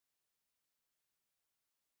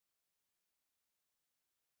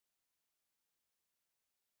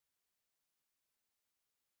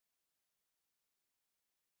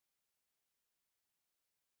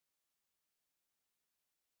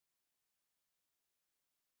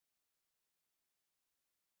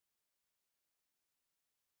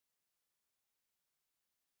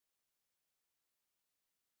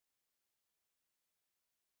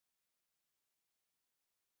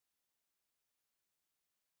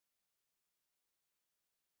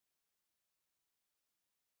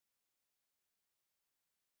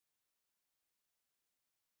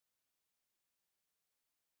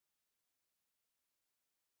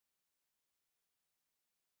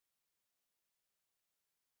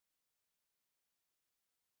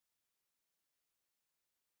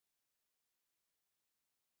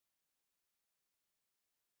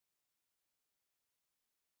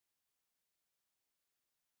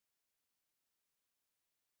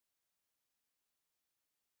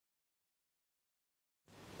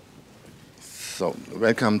So,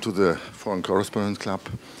 welcome to the Foreign Correspondents Club.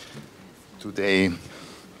 Today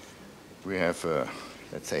we have,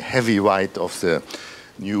 let's say, heavyweight of the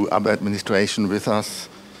new Abe administration with us,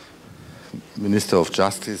 Minister of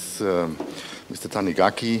Justice, Mr.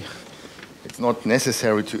 Tanigaki. It's not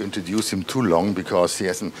necessary to introduce him too long because he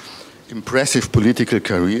has an impressive political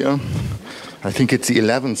career. I think it's the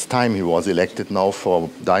 11th time he was elected now for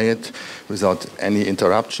Diet without any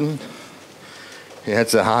interruption. He had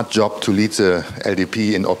the hard job to lead the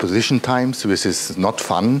LDP in opposition times, which is not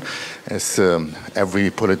fun, as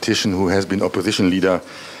every politician who has been opposition leader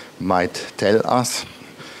might tell us.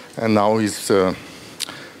 And now he's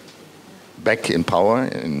back in power,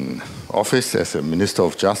 in office as a Minister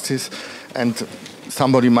of Justice. And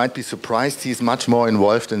somebody might be surprised, he's much more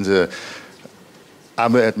involved in the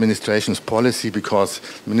Abe administration's policy because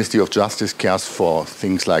the Ministry of Justice cares for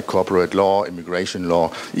things like corporate law, immigration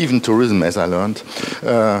law, even tourism, as I learned.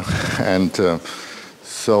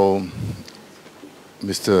 So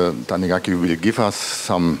Mr. Tanigaki will give us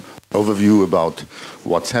some overview about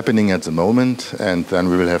what's happening at the moment, and then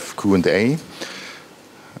we will have Q&A.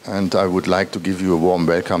 And I would like to give you a warm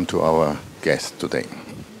welcome to our guest today.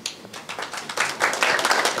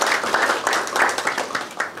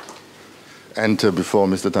 And before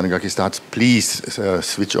Mr. Tanigaki starts, please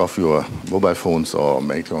switch off your mobile phones or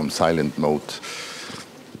make them on silent mode.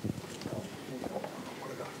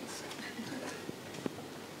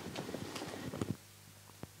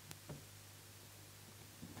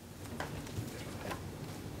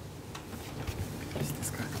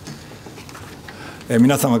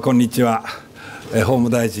皆様こんにちは。法務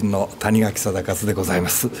大臣の谷垣定和でございま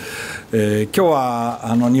す。今日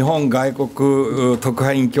は日本外国特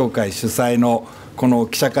派員協会主催のこの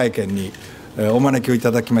記者会見にお招きをい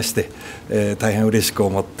ただきまして、大変嬉しく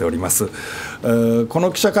思っております。こ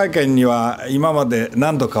の記者会見には今まで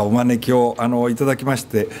何度かお招きをいただきまし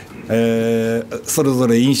て、それぞ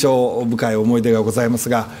れ印象深い思い出がございます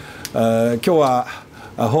が、今日は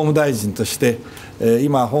法務大臣として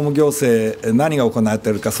今法務行政何が行われて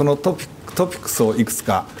いるか、そのトピックスをいくつ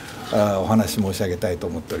かお話申し上げたいと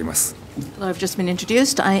思っております。Hello, I've just been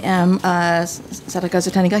introduced. I am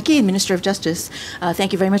Sadakazu Tanigaki, Minister of Justice.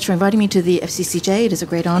 Thank you very much for inviting me to the FCCJ. It is a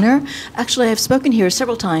great honor. Actually, I've spoken here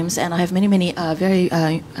several times, and I have many very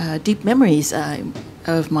deep memories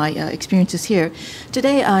of my experiences here.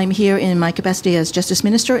 Today, I'm here in my capacity as Justice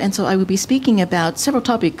Minister, and so I will be speaking about several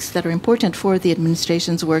topics that are important for the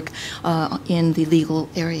administration's work in the legal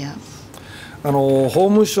area. 法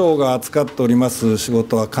務省が扱っております仕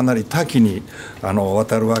事はかなり多岐にわ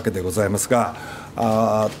たるわけでございますが、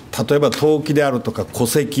例えば登記であるとか戸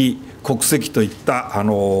籍、国籍といった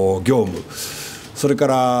業務、それか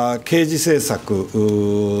ら刑事政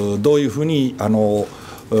策、どういうふうに刑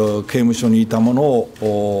務所にいたもの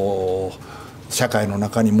を社会の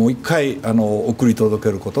中にもう一回送り届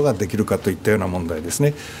けることができるかといったような問題です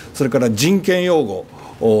ね。それから人権擁護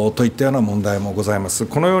といったような問題もございます。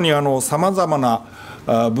このようにさまざまな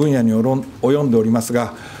分野に及んでおります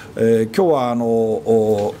が、今日は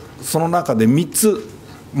その中で3つ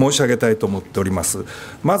申し上げたいと思っております。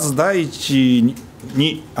まず第一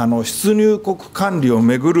に出入国管理を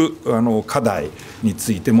めぐる課題に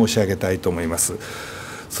ついて申し上げたいと思います。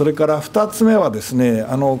それから2つ目はですね、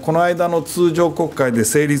この間の通常国会で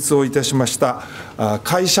成立をいたしました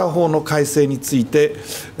会社法の改正について、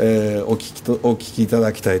お聞きいた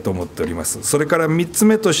だきたいと思っております。それから3つ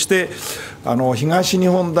目として東日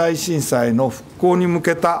本大震災の復興に向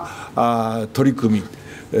けた取り組み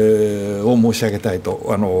を申し上げたいと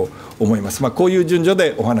思います。こういう順序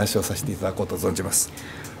でお話をさせていただこうと存じます。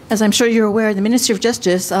As I'm sure you're aware, the Ministry of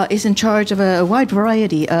Justice is in charge of a wide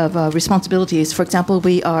variety of responsibilities. For example,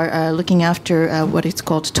 we are looking after what is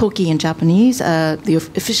called toki in Japanese, the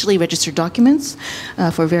officially registered documents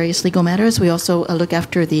for various legal matters. We also look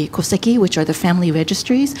after the koseki, which are the family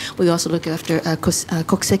registries. We also look after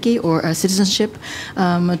kokuseki, or citizenship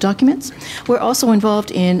documents. We're also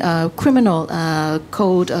involved in criminal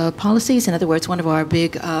code policies. In other words, one of our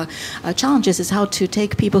big challenges is how to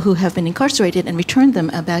take people who have been incarcerated and return them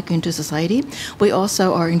back into society. We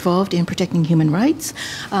also are involved in protecting human rights.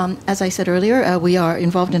 As I said earlier, we are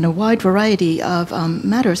involved in a wide variety of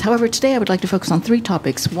matters. However, today I would like to focus on 3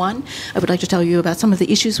 topics. One, I would like to tell you about some of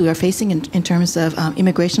the issues we are facing in terms of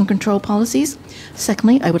immigration control policies.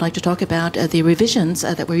 Secondly, I would like to talk about the revisions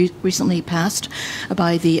that were recently passed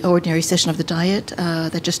by the ordinary session of the Diet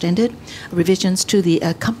that just ended, revisions to the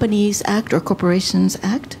Companies Act or Corporations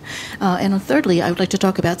Act. And thirdly, I would like to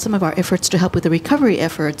talk about some of our efforts to help with the recovery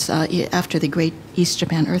efforts after the Great East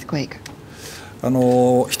Japan earthquake.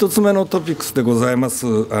 一つ目のトピックスでございます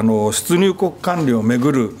出入国管理をめ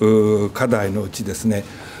ぐる課題のうちですね、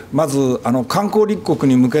まず観光立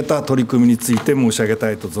国に向けた取り組みについて申し上げ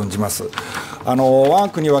たいと存じます。我が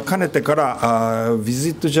国はかねてから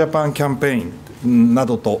Visit Japan キャンペーンな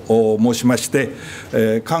どと申しまして、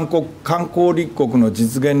観光立国の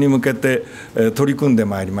実現に向けて取り組んで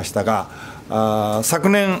まいりましたが、昨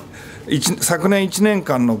年1年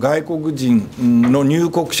間の外国人の入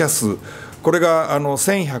国者数、これが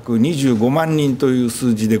1125万人という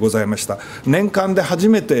数字でございました。年間で初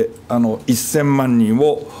めて1000万人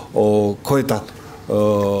を超えた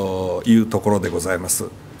というところでございます。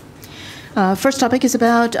First topic is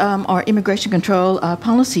about our immigration control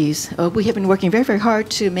policies. We have been working very, very hard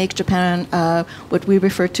to make Japan what we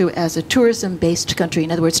refer to as a tourism-based country.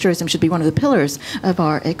 In other words, tourism should be one of the pillars of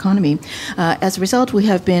our economy. As a result, we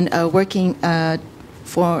have been working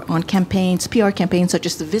on campaigns, PR campaigns such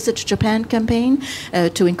as the Visit Japan campaign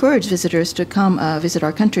to encourage visitors to come visit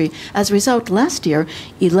our country. As a result, last year,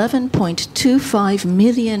 11.25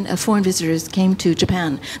 million foreign visitors came to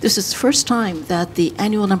Japan. This is the first time that the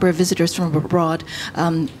annual number of visitors from abroad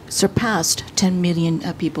surpassed 10 million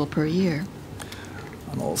people per year.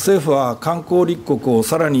 政府は観光立国を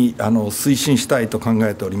さらに推進したいと考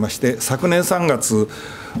えておりまして、昨年3月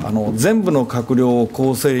全部の閣僚を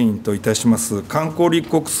構成員といたします観光立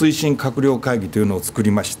国推進閣僚会議というのを作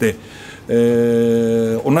りまして、同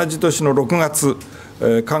じ年の6月、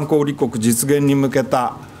観光立国実現に向け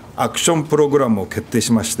たアクションプログラムを決定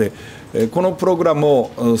しまして、このプログラム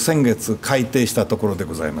を先月改定したところで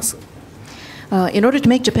ございます。In order to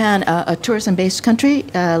make Japan a tourism-based country,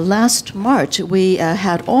 last March we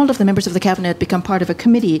had all of the members of the cabinet become part of a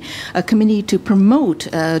committee to promote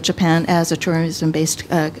Japan as a tourism-based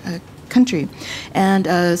country. And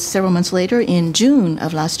several months later, in June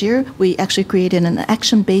of last year, we actually created an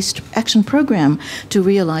action program to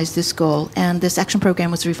realize this goal. And this action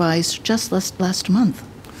program was revised just last month.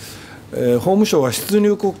 法務省は出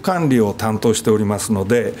入国管理を担当しておりますの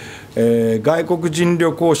で、外国人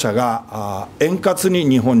旅行者が円滑に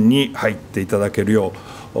日本に入っていただけるよ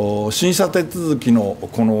う、審査手続きの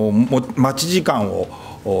この待ち時間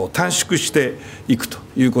を短縮していくと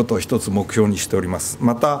いうことを一つ目標にしております。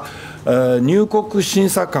また、入国審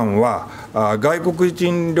査官は外国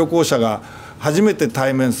人旅行者が初めて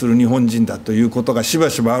対面する日本人だということがし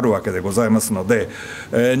ばしばあるわけでございますので、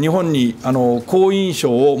日本に好印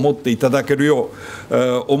象を持っていただけるよう、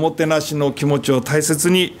おもてなしの気持ちを大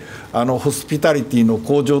切にホスピタリティの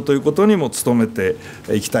向上ということにも努めて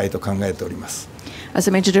いきたいと考えております。As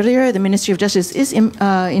I mentioned earlier, the Ministry of Justice is in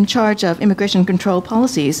charge of immigration control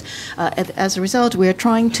policies. As a result, we are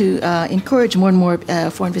trying to encourage more and more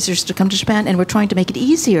foreign visitors to come to Japan, and we're trying to make it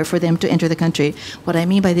easier for them to enter the country. What I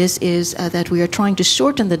mean by this is that we are trying to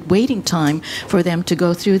shorten the waiting time for them to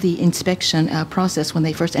go through the inspection process when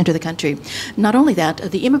they first enter the country. Not only that,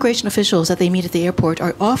 the immigration officials that they meet at the airport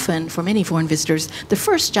are often, for many foreign visitors, the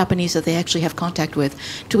first Japanese that they actually have contact with.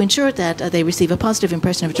 To ensure that they receive a positive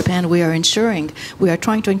impression of Japan, we are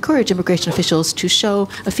trying to encourage immigration officials to show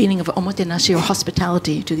a feeling of omotenashi or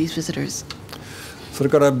hospitality to these visitors. それ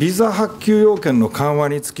からビザ発給要件の緩和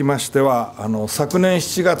につきましては、昨年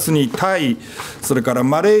7月にタイ、それから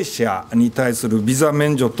マレーシアに対するビザ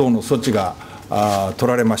免除等の措置が取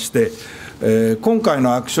られまして、今回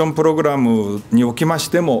のアクションプログラムにおきまし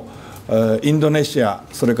ても、インドネシア、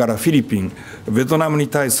それからフィリピン、ベトナムに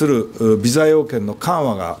対するビザ要件の緩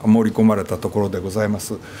和が盛り込まれたところでございま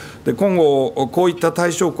す。で、今後、こういった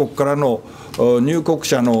対象国からの入国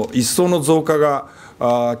者の一層の増加が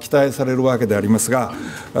期待されるわけでありますが、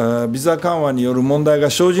ビザ緩和による問題が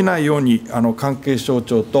生じないように関係省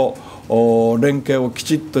庁と連携をき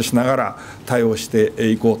ちっとしながら対応し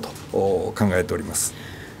ていこうと考えております。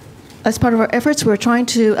As part of our efforts, we're trying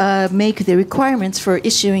to make the requirements for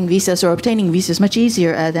issuing visas or obtaining visas much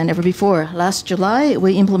easier than ever before. Last July,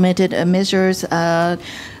 we implemented measures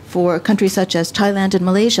for countries such as Thailand and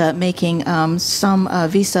Malaysia, making some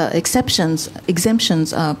visa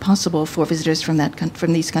exemptions possible for visitors from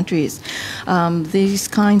these countries. These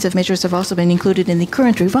kinds of measures have also been included in the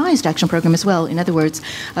current revised action program as well. In other words,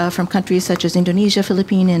 from countries such as Indonesia,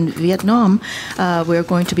 Philippines, and Vietnam, we're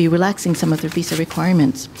going to be relaxing some of their visa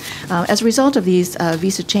requirements. As a result of these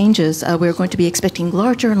visa changes, we're going to be expecting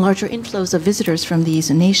larger and larger inflows of visitors from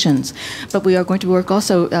these nations. But we are going to work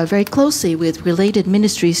also very closely with related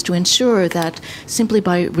ministries to ensure that simply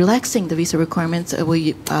by relaxing the visa requirements,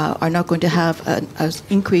 we are not going to have an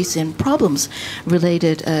increase in problems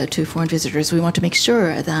related to foreign visitors. We want to make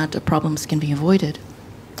sure that problems can be avoided.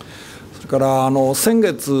 それから先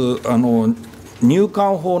月入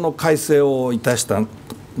管法の改正をいたした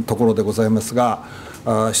ところでございますが、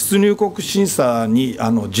出入国審査に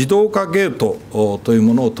自動化ゲートという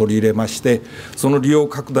ものを取り入れまして、その利用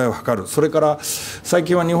拡大を図る。それから最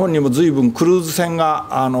近は日本にも随分クルーズ船が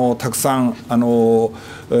たくさん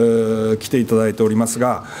来ていただいております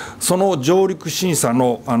が、その上陸審査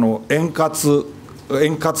の円滑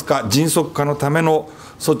化、迅速化のための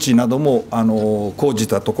措置なども講じ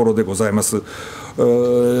たところでございます。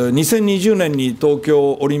2020年に東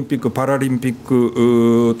京オリンピック・パラリンピッ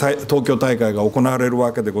ク東京大会が行われる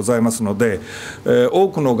わけでございますので、多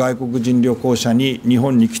くの外国人旅行者に日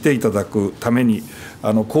本に来ていただくために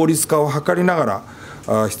効率化を図りなが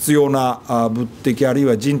ら、必要な物的あるい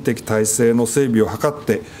は人的体制の整備を図っ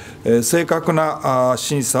て、正確な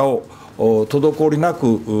審査を滞りな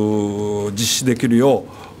く実施できるよ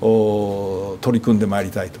う取り組んでまい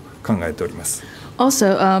りたいと考えております。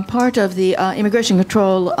Also, part of the immigration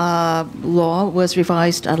control law was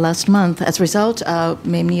revised last month. As a result,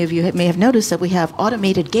 many of you may have noticed that we have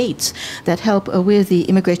automated gates that help with the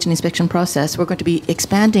immigration inspection process. We're going to be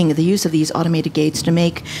expanding the use of these automated gates to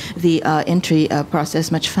make the entry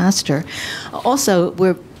process much faster. Also,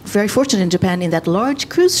 we're very fortunate in Japan in that large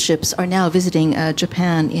cruise ships are now visiting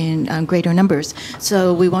Japan in greater numbers.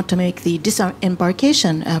 So we want to make the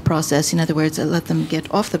disembarkation process, in other words, let them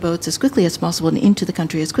get off the boats as quickly as possible and into the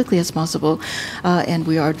country as quickly as possible. And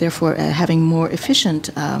we are therefore having more efficient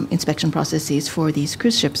inspection processes for these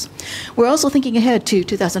cruise ships. We're also thinking ahead to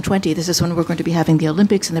 2020. This is when we're going to be having the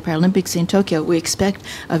Olympics and the Paralympics in Tokyo. We expect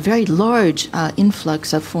a very large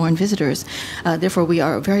influx of foreign visitors. Therefore, we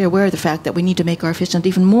are very aware of the fact that we need to make our efficient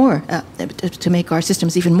even more to make our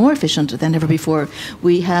systems even more efficient than ever before.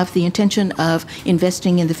 We have the intention of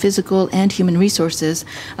investing in the physical and human resources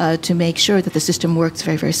to make sure that the system works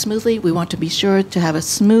very, very smoothly. We want to be sure to have a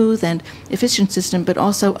smooth and efficient system, but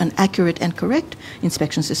also an accurate and correct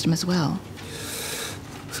inspection system as well.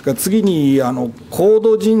 次に高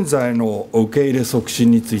度人材の受け入れ促進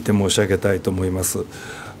について申し上げたいと思います。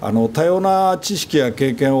多様な知識や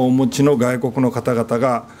経験をお持ちの外国の方々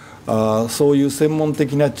がそういう専門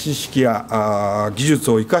的な知識や技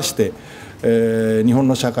術を生かして、日本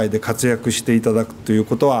の社会で活躍していただくという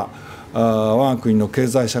ことは、我が国の経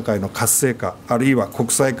済社会の活性化あるいは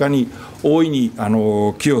国際化に大いに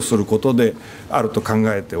寄与することであると考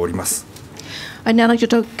えております。I'd now like to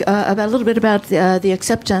talk a little bit about the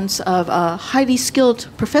acceptance of highly skilled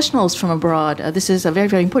professionals from abroad. This is a very,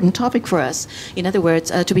 very important topic for us. In other words,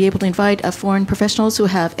 to be able to invite foreign professionals who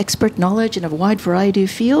have expert knowledge in a wide variety of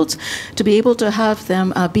fields, to be able to have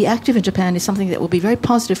them be active in Japan is something that will be very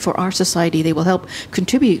positive for our society. They will help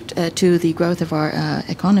contribute to the growth of our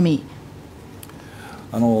economy.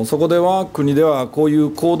 そこで我が国ではこうい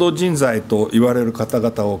う高度人材と言われる方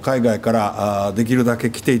々を海外からできるだ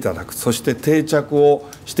け来ていただく、そして定着を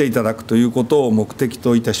していただくということを目的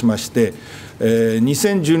といたしまして、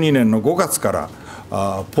2012年の5月か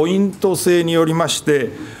らポイント制によりまし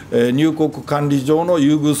て入国管理上の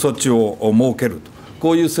優遇措置を設けると、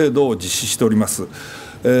こういう制度を実施しております。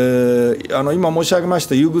今申し上げまし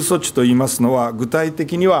た優遇措置といいますのは、具体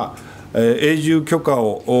的には永住許可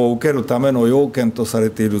を受けるための要件とされ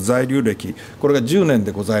ている在留歴、これが10年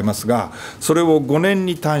でございますが、それを5年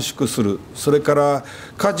に短縮する、それから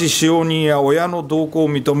家事使用人や親の同行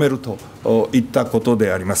を認めるといったこと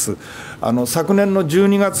であります。昨年の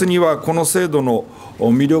12月にはこの制度の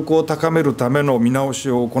魅力を高めるための見直し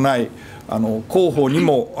を行い、広報に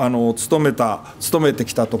も努めて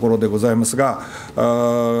きたところでございますが、こ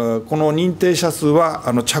の認定者数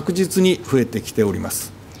は着実に増えてきておりま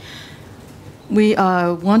す。We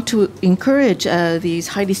want to encourage these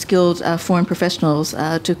highly skilled foreign professionals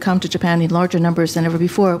to come to Japan in larger numbers than ever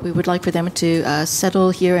before. We would like for them to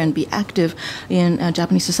settle here and be active in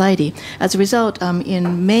Japanese society. As a result,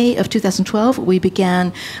 in May of 2012, we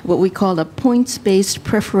began what we call a points-based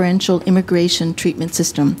preferential immigration treatment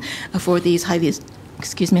system for these highly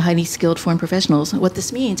skilled foreign professionals. What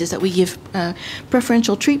this means is that we give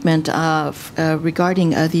preferential treatment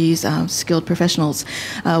regarding these skilled professionals.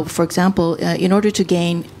 For example, in order to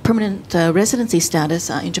gain permanent residency status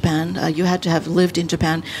in Japan, you had to have lived in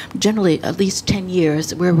Japan generally at least 10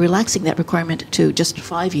 years. We're relaxing that requirement to just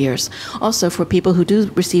 5 years. Also, for people who do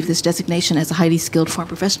receive this designation as highly skilled foreign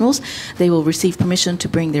professionals, they will receive permission to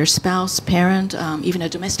bring their spouse, parent, even a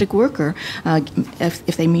domestic worker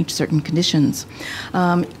if they meet certain conditions.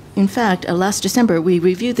 In fact, last December, we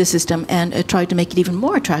reviewed the system and tried to make it even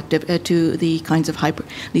more attractive to the kinds of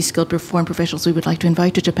highly skilled foreign professionals we would like to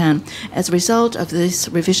invite to Japan. As a result of this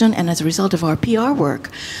revision and as a result of our PR work,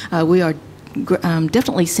 we are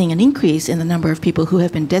definitely seeing an increase in the number of people who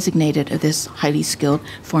have been designated this highly skilled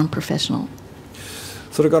foreign professional.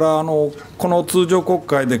 それからこの通常国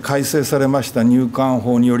会で改正されました入管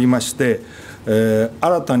法によりまして、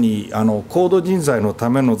新たに高度人材のた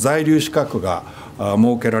めの在留資格が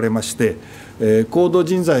設けられまして、高度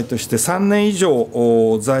人材として3年以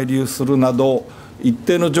上在留するなど一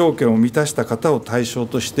定の条件を満たした方を対象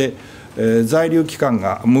として、在留期間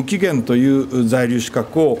が無期限という在留資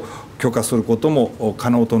格を許可することも可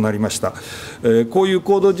能となりました。こういう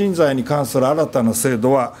高度人材に関する新たな制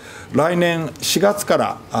度は来年4月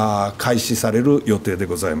から開始される予定で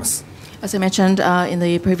ございます。As I mentioned in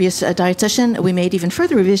the previous diet session, we made even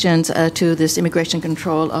further revisions to this immigration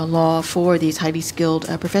control law for these highly skilled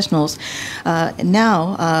professionals.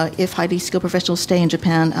 Now, if highly skilled professionals stay in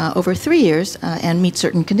Japan over 3 years and meet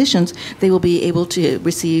certain conditions, they will be able to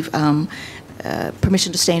receive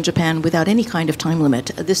permission to stay in Japan without any kind of time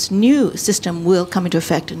limit. This new system will come into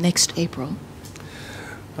effect next April.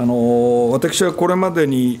 私はこれまで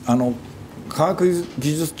に科学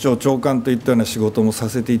技術庁長官といったような仕事もさ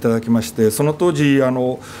せていただきまして、その当時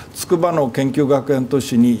筑波の研究学園都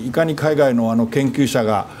市にいかに海外の研究者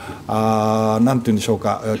が何て言うんでしょう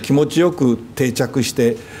か、気持ちよく定着し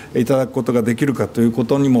ていただくことができるかというこ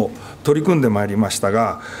とにも取り組んでまいりました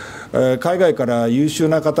が、海外から優秀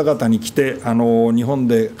な方々に来て日本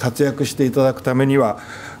で活躍していただくためには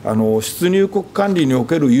出入国管理にお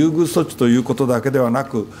ける優遇措置ということだけではな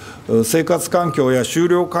く、生活環境や就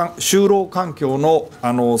労環境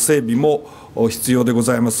の整備も必要でご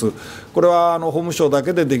ざいます。これは法務省だ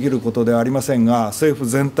けでできることではありませんが、政府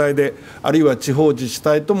全体であるいは地方自治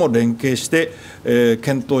体とも連携して、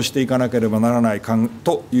検討していかなければならない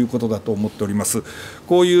ということだと思っております。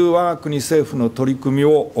こういう我が国政府の取り組み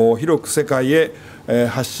を広く世界へ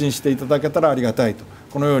発信していただけたらありがたいと、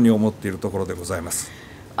このように思っているところでございます。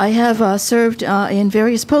I have served in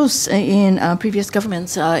various posts in previous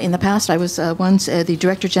governments. In the past, I was once the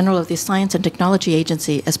Director General of the Science and Technology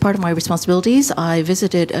Agency. As part of my responsibilities, I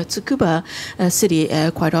visited Tsukuba City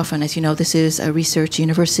quite often. As you know, this is a research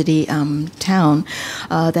university town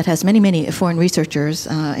that has many, many foreign researchers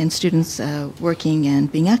and students working and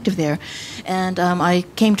being active there. And I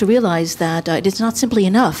came to realize that it is not simply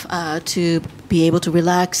enough to be able to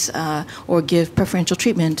relax or give preferential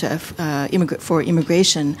treatment for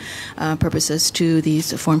immigration purposes to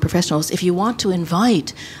these foreign professionals. If you want to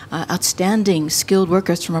invite outstanding skilled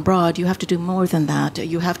workers from abroad, you have to do more than that.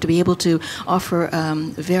 You have to be able to offer a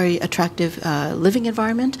very attractive living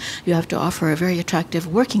environment. You have to offer a very attractive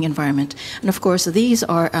working environment. And of course, these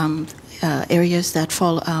are areas that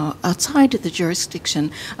fall outside the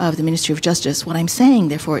jurisdiction of the Ministry of Justice. What I'm saying,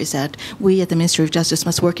 therefore, is that we at the Ministry of Justice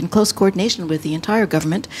must work in close coordination with the entire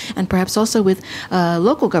government and perhaps also with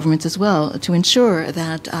local governments as well to ensure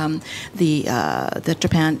that that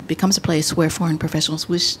Japan becomes a place where foreign professionals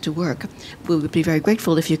wish to work. We would be very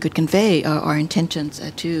grateful if you could convey our intentions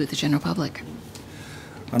to the general public.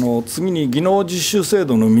 次に技能実習制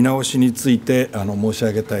度の見直しについて申し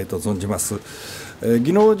上げたいと存じます。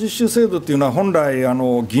技能実習制度というのは本来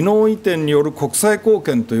技能移転による国際貢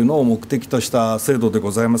献というのを目的とした制度で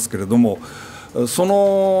ございますけれども、そ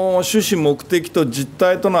の趣旨目的と実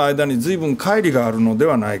態との間に随分乖離があるので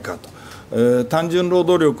はないかと、単純労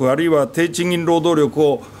働力あるいは低賃金労働力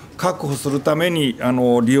を確保するために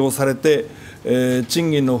利用されて、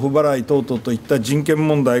賃金の不払い等々といった人権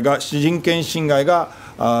侵害が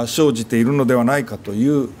生じているのではないかとい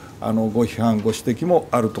うご批判ご指摘も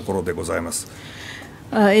あるところでございます。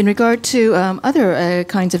In regard to other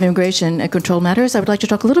kinds of immigration control matters, I would like to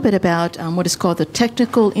talk a little bit about what is called the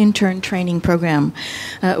Technical Intern Training Program.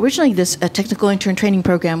 Originally, this technical intern training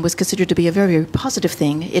program was considered to be a very, very positive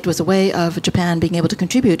thing. It was a way of Japan being able to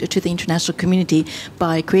contribute to the international community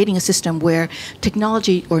by creating a system where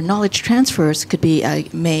technology or knowledge transfers could be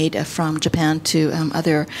made from Japan to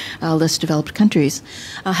other less developed countries.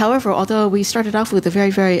 However, although we started off with a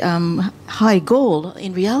very, very high goal,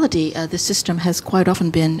 in reality, the system has quite often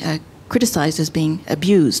been criticized as being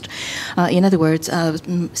abused. In other words,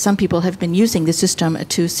 some people have been using the system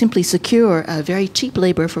to simply secure very cheap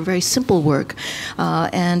labor for very simple work.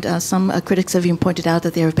 And some critics have even pointed out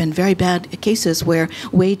that there have been very bad cases where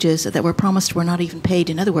wages that were promised were not even paid.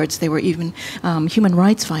 In other words, they were even human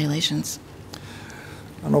rights violations.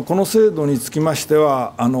 この制度につきまして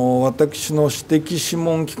は私の私的諮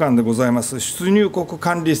問機関でございます出入国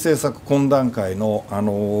管理政策懇談会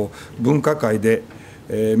の分科会で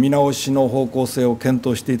見直しの方向性を検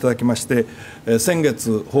討していただきまして、先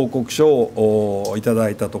月報告書をいただ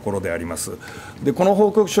いたところであります。でこの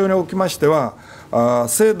報告書におきましては、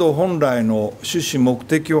制度本来の趣旨目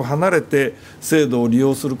的を離れて制度を利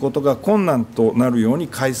用することが困難となるように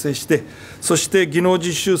改正して、そして技能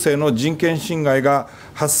実習生の人権侵害が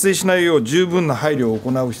発生しないよう十分な配慮を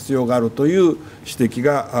行う必要があるという指摘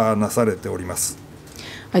がなされております。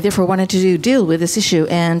I therefore wanted to deal with this issue,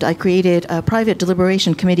 and I created a private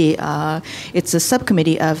deliberation committee. It's a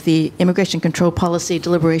subcommittee of the Immigration Control Policy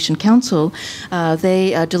Deliberation Council.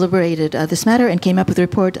 They deliberated this matter and came up with a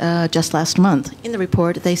report just last month. In the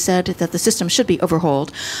report, they said that the system should be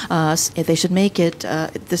overhauled. They should make it,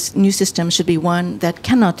 this new system should be one that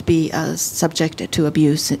cannot be subject to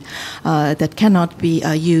abuse, that cannot be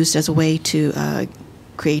used as a way to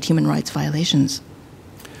create human rights violations.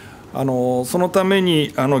 そのため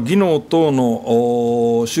に技能等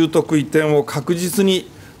の習得移転を確実に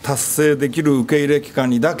達成できる受け入れ機関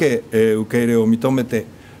にだけ受け入れを認めて、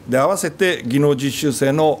で合わせて技能実習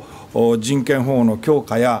生の人権保護の強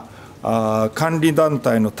化や管理団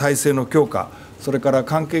体の体制の強化、それから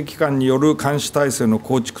関係機関による監視体制の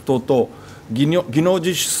構築等々、技能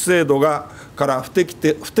実習制度から不適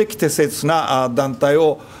切な団体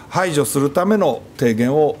を排除するための提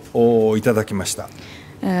言をいただきました。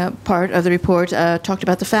Part of the report talked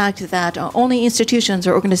about the fact that only institutions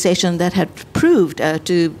or organizations that had proved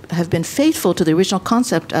to have been faithful to the original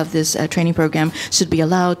concept of this training program should be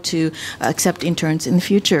allowed to accept interns in the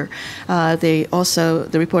future. The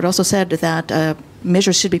report also said that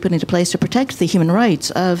measures should be put into place to protect the human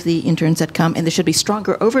rights of the interns that come, and there should be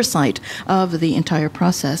stronger oversight of the entire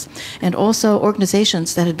process. And also,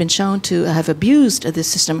 organizations that had been shown to have abused this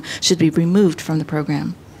system should be removed from the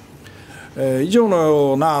program. 以上の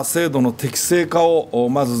ような制度の適正化を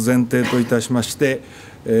まず前提といたしまして、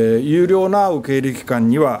有料な受け入れ期間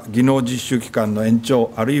には技能実習期間の延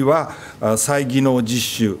長、あるいは再技能実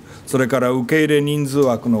習、それから受け入れ人数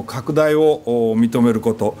枠の拡大を認める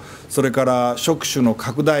こと、それから職種の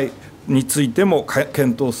拡大についても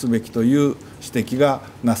検討すべきという指摘が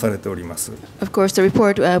なされております。Of course, the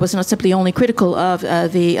report was not simply only critical of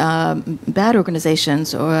the bad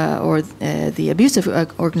organizations or the abusive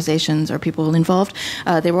organizations or people involved.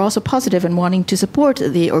 They were also positive in wanting to support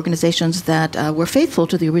the organizations that were faithful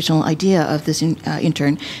to the original idea of this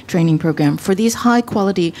intern training program. For these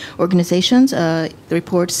high-quality organizations, the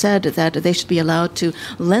report said that they should be allowed to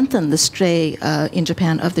lengthen the stay in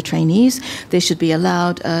Japan of the trainees. They should be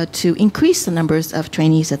allowed to increase the numbers of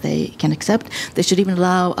trainees that they can accept. They should even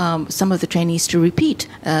allow some of the trainees to repeat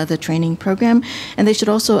the training program, and they should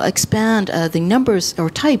also expand the numbers or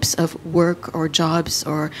types of work or jobs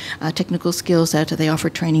or technical skills that they offer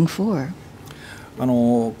training for.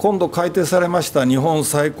 今度改定されました日本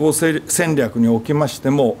再興戦略におきまして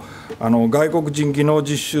も、外国人技能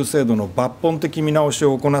実習制度の抜本的見直し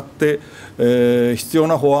を行って、必要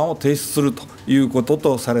な法案を提出するということ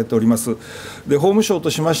とされております。で、法務省と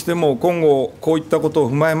しましても今後こういったこと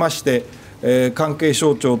を踏まえまして、関係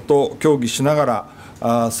省庁と協議しなが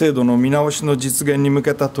ら制度の見直しの実現に向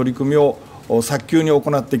けた取り組みを早急に行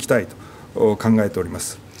っていきたいと考えておりま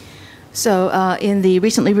す。So, in the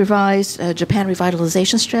recently revised Japan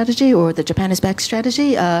Revitalization Strategy, or the Japan is Back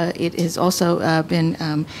strategy, it has also been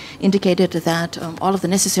indicated that all of the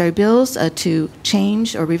necessary bills to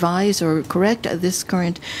change or revise or correct this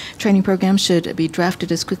current training program should be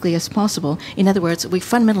drafted as quickly as possible. In other words, we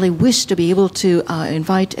fundamentally wish to be able to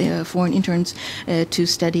invite foreign interns to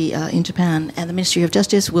study in Japan, and the Ministry of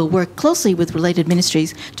Justice will work closely with related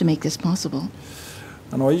ministries to make this possible.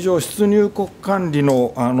 以上、出入国管理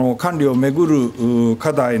の管理をめぐる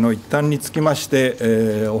課題の一端につきまし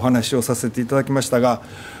て、お話をさせていただきましたが、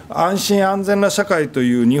安心安全な社会と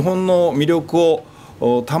いう日本の魅力を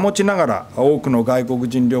保ちながら、多くの外国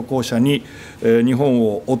人旅行者に日本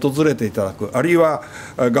を訪れていただく、あるいは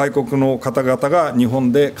外国の方々が日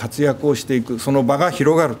本で活躍をしていく、その場が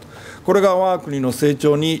広がると、これが我が国の成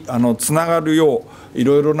長につながるよう、い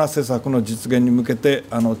ろいろな施策の実現に向けて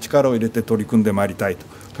力を入れて取り組んでまいりたいと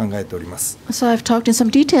考えております。So I've talked in some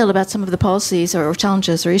detail about some of the policies or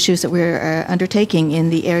challenges or issues that we're undertaking in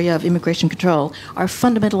the area of immigration control. Our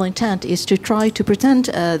fundamental intent is to try to present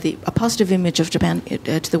a positive image of Japan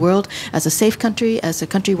to the world as a safe country, as a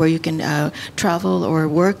country where you can travel or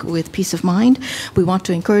work with peace of mind. We want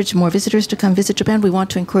to encourage more visitors to come visit Japan. We want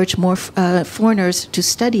to encourage more foreigners to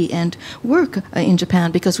study and work in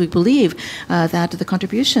Japan, because we believe that the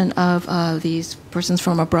contribution of these persons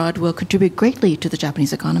from abroad will contribute greatly to the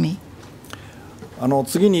Japanese economy.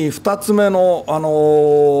 次に2つ目の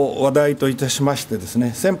話題といたしましてです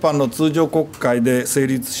ね、先般の通常国会で成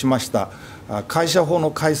立しました会社法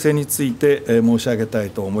の改正について申し上げたい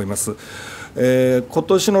と思います。今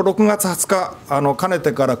年の6月20日、かね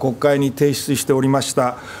てから国会に提出しておりまし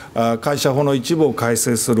た会社法の一部を改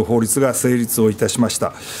正する法律が成立をいたしまし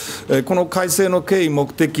た。この改正の経緯、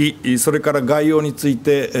目的、それから概要につい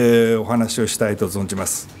てお話をしたいと存じま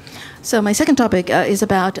す。So my second topic is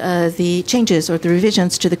about the changes or the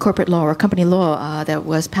revisions to the corporate law or company law that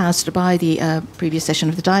was passed by the previous session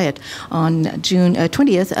of the Diet. On June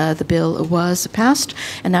 20th, the bill was passed,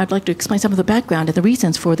 and now I'd like to explain some of the background and the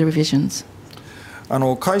reasons for the revisions.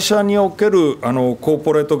 会社におけるコー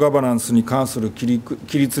ポレートガバナンスに関する規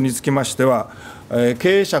律につきましては、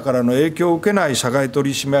経営者からの影響を受けない社外取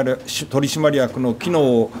締役の機能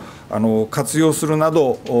を活用するな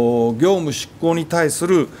ど、業務執行に対す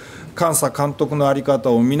る監査監督の在り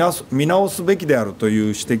方を見直すべきであるという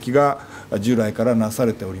指摘が従来からなさ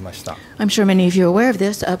れておりました。I'm sure many of you are aware of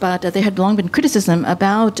this, but there had long been criticism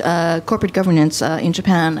about corporate governance in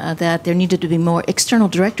Japan, that there needed to be more external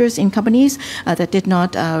directors in companies that did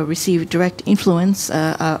not receive direct influence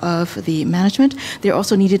of the management. There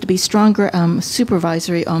also needed to be stronger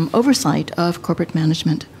supervisory oversight of corporate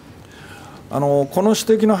management. この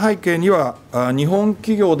指摘の背景には、日本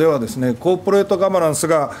企業ではですね、コーポレートガバナンス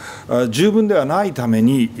が十分ではないため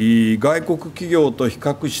に、外国企業と比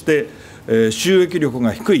較して収益力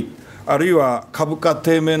が低い、あるいは株価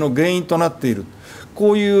低迷の原因となっている、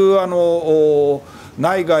こういう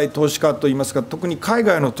内外投資家といいますか、特に海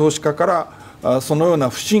外の投資家からそのような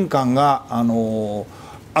不信感が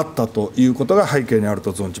あったということが背景にある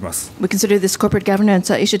と存じます。We consider this corporate governance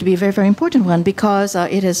issue to be a very, very important one because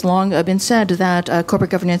it has long been said that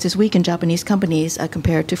corporate governance is weak in Japanese companies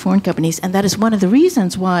compared to foreign companies, and that is one of the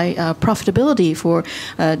reasons why profitability for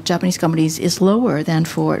Japanese companies is lower than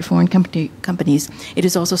for foreign companies. It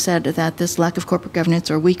is also said that this lack of corporate governance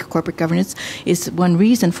or weak corporate governance is one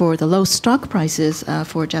reason for the low stock prices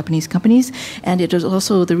for Japanese companies, and it is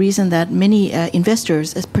also the reason that many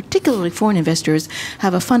investors, particularly foreign investors,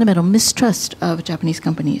 have a fundamental mistrust of Japanese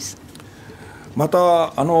companies. また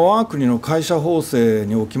我が国の会社法制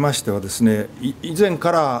におきましてはですね、以前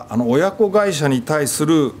から親子会社に関す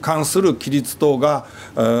る規律等が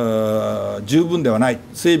十分ではない、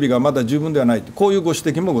整備がまだ十分ではない、こういうご指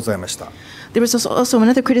摘もございました。There was also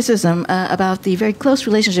another criticism about the very close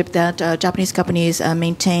relationship that Japanese companies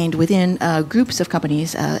maintained within groups of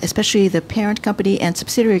companies, especially the parent company and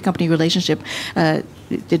subsidiary company relationship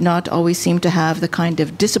did not always seem to have the kind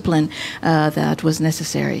of discipline that was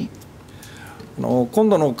necessary. 今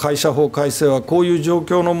度の会社法改正はこういう状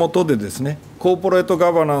況の下でですね、コーポレート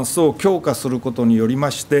ガバナンスを強化することによりま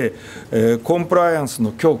して、コンプライアンス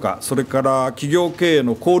の強化、それから企業経営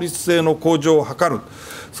の効率性の向上を図る、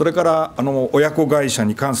それから親子会社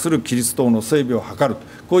に関する規律等の整備を図る、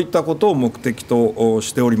こういったことを目的と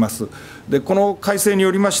しております。で、この改正に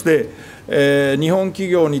よりまして、日本企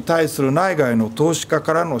業に対する内外の投資家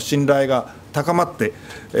からの信頼が高まって、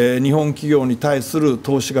日本企業に対する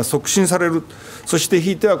投資が促進される、そして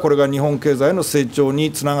ひいてはこれが日本経済の成長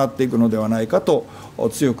につながっていくのではないかと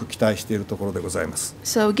強く期待しているところでございます。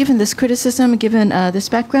So, given this criticism, given this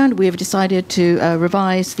background, we have decided to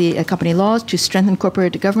revise the company laws to strengthen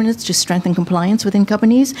corporate governance, to strengthen compliance within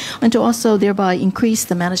companies, and to also thereby increase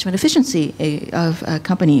the management efficiency of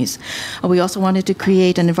companies. We also wanted to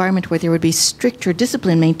create an environment where there would be stricter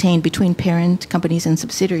discipline maintained between parent companies and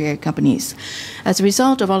subsidiary companies. As a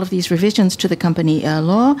result of all of these revisions to the company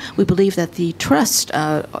law, we believe that the trust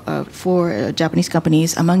for Japanese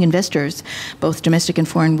companies among investors, both domestic and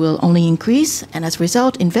foreign, will only increase, and as a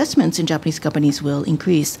result, investments in Japanese companies will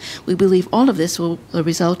increase. We believe all of this will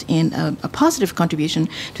result in a positive contribution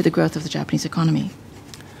to the growth of the Japanese economy.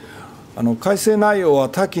 改正内容は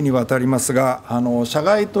多岐にわたりますが、社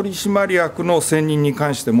外取締役の選任に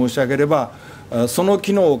関して申し上げれば、その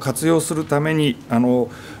機能を活用するために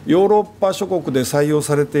ヨーロッパ諸国で採用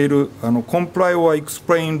されているコンプライオア・エクス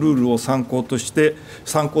プレインルールを参考とし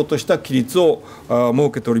た規律を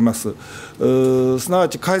設けております。すなわ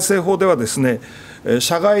ち改正法ではですね、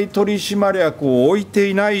社外取締役を置いて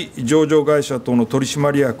いない上場会社等の取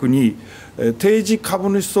締役に定時株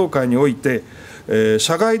主総会において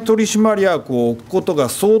社外取締役を置くことが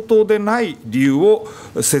相当でない理由を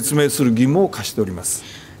説明する義務を課しております。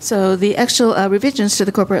So the actual revisions to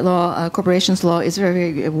the corporate law, corporations law, is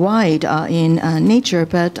very, very wide in nature,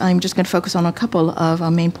 but I'm just going to focus on a couple of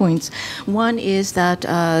main points. One is that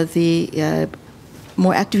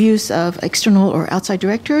more active use of external or outside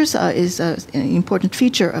directors is an important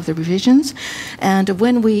feature of the revisions. And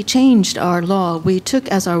when we changed our law, we took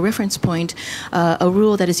as our reference point a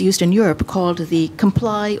rule that is used in Europe called the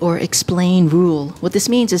comply or explain rule. What this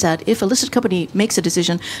means is that if a listed company makes a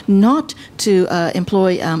decision not to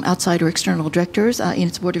employ outside or external directors in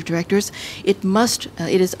its board of directors, it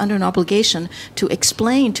is under an obligation to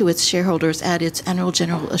explain to its shareholders at its annual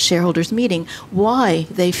general shareholders meeting why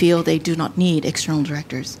they feel they do not need external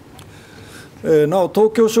directors. なお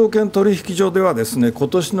東京証券取引所ではですね、今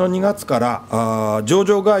年の2月から上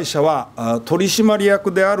場会社は取締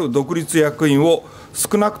役である独立役員を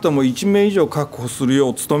少なくとも1名以上確保する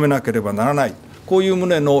よう努めなければならない、こういう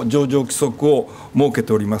旨の上場規則を設け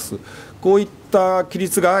ております。こういった規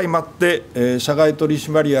律が相まって、社外取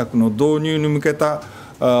締役の導入に向けた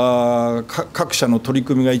各社の取り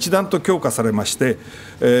組みが一段と強化されまして、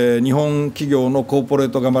日本企業のコーポレー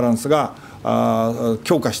トガバナンスが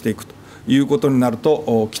強化していくということになる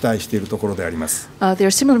と期待しているところであります。There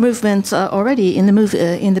are similar movements already in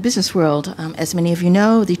the business world. As many of you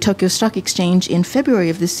know, the Tokyo Stock Exchange in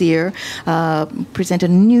February of this year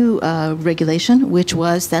presented a new regulation, which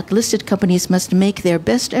was that listed companies must make their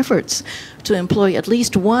best efforts to employ at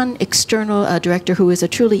least one external director who is a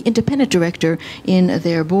truly independent director in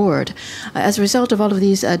their board. As a result of all of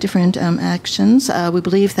these different actions, we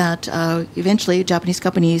believe that eventually Japanese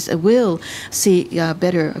companies will see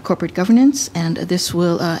better corporate governance, and this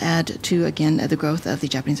will add to, again, the growth of the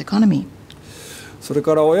Japanese economy. それ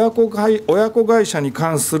から親子会社に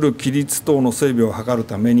関する規律等の整備を図る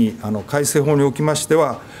ために、改正法におきまして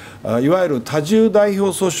は、いわゆる多重代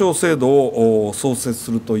表訴訟制度を創設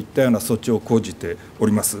するといったような措置を講じてお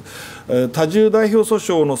ります。多重代表訴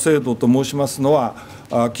訟の制度と申しますのは、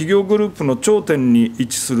企業グループの頂点に位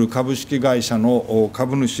置する株式会社の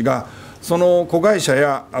株主が、その子会社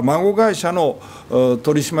や孫会社の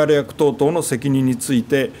取締役等々の責任につい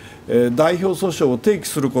て、代表訴訟を提起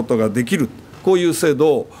することができる、こういう制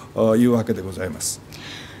度をいうわけでございます。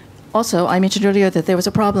Also, I mentioned earlier that there was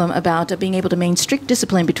a problem about being able to maintain strict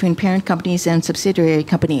discipline between parent companies and subsidiary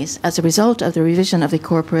companies. As a result of the revision of the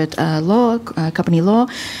corporate company law,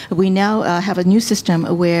 we now have a new system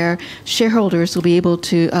where shareholders will be able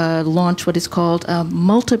to launch what is called a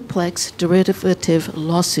multiplex derivative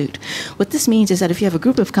lawsuit. What this means is that if you have a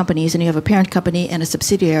group of companies and you have a parent company and a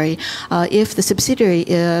subsidiary, if the subsidiary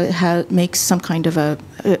makes some kind of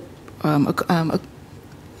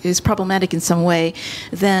is problematic in some way,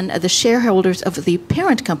 then the shareholders of the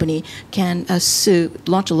parent company can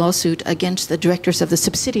launch a lawsuit against the directors of the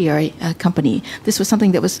subsidiary company. This was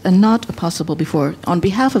something that was not possible before. On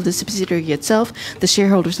behalf of the subsidiary itself, the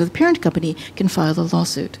shareholders of the parent company can file a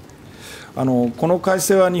lawsuit. この改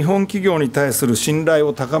正は日本企業に対する信頼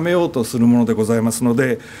を高めようとするものでございますの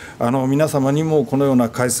で、皆様にもこのような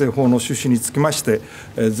改正法の趣旨につきまして、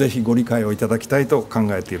ぜひご理解をいただきたいと考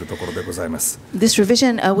えているところでございます。This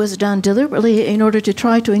revision was done deliberately in order to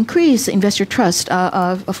try to increase investor trust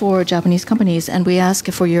for Japanese companies, and we ask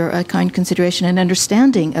for your kind consideration and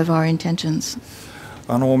understanding of our intentions.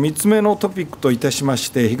 3つ目のトピックといたしまし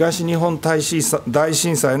て、東日本大震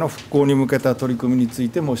災の復興に向けた取り組みについ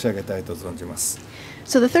て申し上げたいと存じます。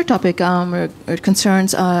So the third topic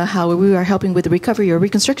concerns how we are helping with the recovery or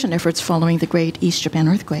reconstruction efforts following the Great East Japan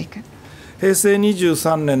earthquake. 平成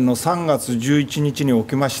23年の3月11日に起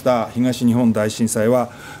きました東日本大震災は、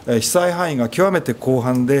被災範囲が極めて広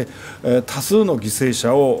範で、多数の犠牲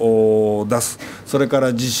者を出す、それか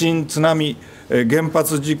ら地震、津波、原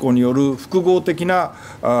発事故による複合的な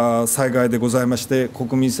災害でございまして、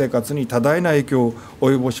国民生活に多大な影響を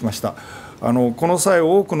及ぼしました。この際、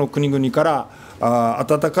多くの国々から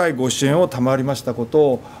温かいご支援を賜りましたこと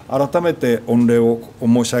を改めて御礼を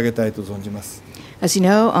申し上げたいと存じます。As you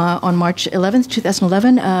know, on March 11th,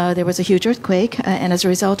 2011, there was a huge earthquake, and as a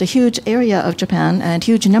result, a huge area of Japan and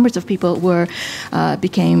huge numbers of people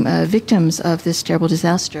became victims of this terrible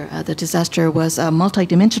disaster. The disaster was a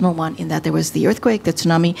multidimensional one in that there was the earthquake, the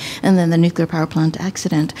tsunami, and then the nuclear power plant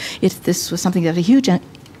accident. This was something that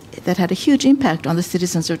had a huge impact on the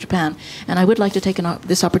citizens of Japan. And I would like to take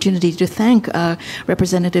this opportunity to thank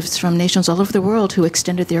representatives from nations all over the world who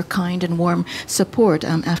extended their kind and warm support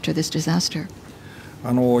after this disaster.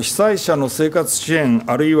 被災者の生活支援、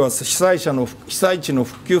あるいは被災地の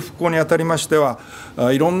復旧・復興にあたりましては、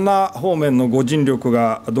いろんな方面のご尽力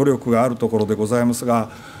努力があるところでございますが、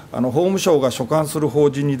法務省が所管する法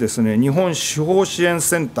人にですね、日本司法支援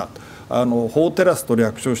センター、法テラスと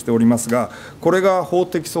略称しておりますが、これが法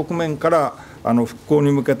的側面から復興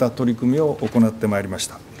に向けた取り組みを行ってまいりまし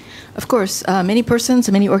た。Of course, many persons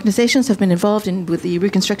and many organizations have been involved with the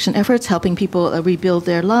reconstruction efforts, helping people rebuild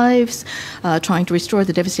their lives, trying to restore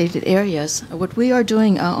the devastated areas. What we are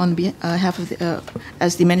doing on behalf of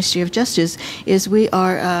as the Ministry of Justice is we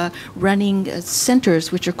are running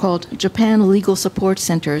centers which are called Japan Legal Support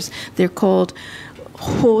Centers. They're called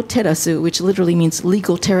Hoterasu, which literally means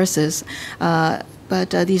legal terraces.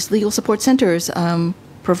 But these legal support centers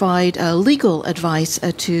provide legal advice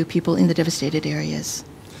to people in the devastated areas.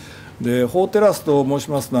 で法テラスと申し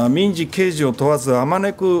ますのは民事刑事を問わずあま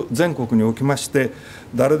ねく全国におきまして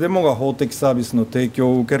誰でもが法的サービスの提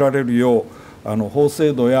供を受けられるよう法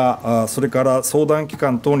制度やそれから相談機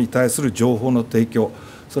関等に対する情報の提供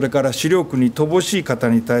それから視力に乏しい方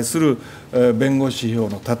に対する弁護士費用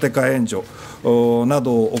の立て替え援助な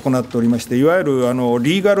どを行っておりましていわゆる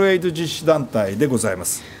リーガルエイド実施団体でございま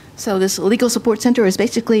す。So this legal support center is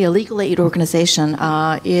basically a legal aid organization.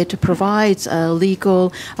 It provides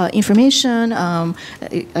legal information,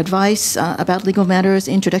 advice about legal matters,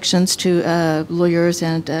 introductions to lawyers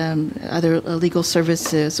and other legal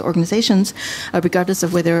services organizations, regardless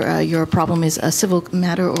of whether your problem is a civil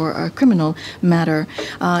matter or a criminal matter.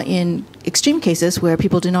 In extreme cases where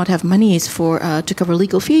people do not have monies to cover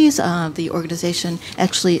legal fees, the organization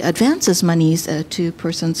actually advances monies to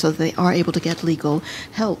persons so they are able to get legal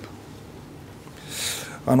help.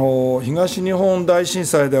 東日本大震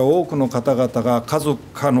災では多くの方々が家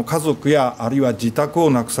族やあるいは自宅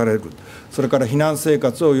をなくされるそれから避難生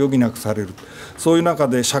活を余儀なくされるそういう中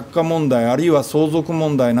で借家問題あるいは相続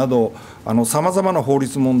問題などさまざまな法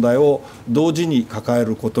律問題を同時に抱え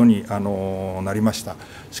ることになりました。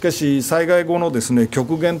しかし災害後のですね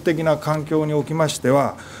極限的な環境におきまして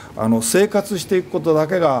は生活していくことだ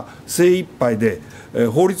けが精一杯で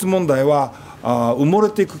法律問題は埋もれ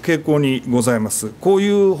ていく傾向にございます。こうい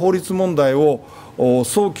う法律問題を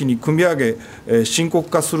早期に組み上げ深刻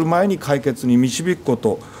化する前に解決に導くこ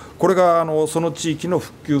とこれがその地域の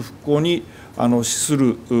復旧復興に資す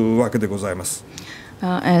るわけでございます。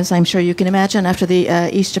As I'm sure you can imagine, after the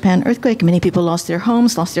East Japan earthquake, many people lost their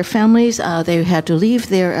homes, lost their families. They had to leave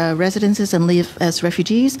their residences and live as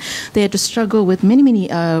refugees. They had to struggle with many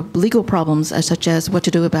legal problems, such as what to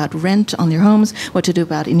do about rent on their homes, what to do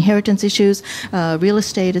about inheritance issues, real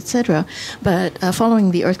estate, etc. But following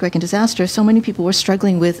the earthquake and disaster, so many people were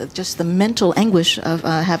struggling with just the mental anguish of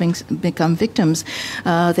having become victims.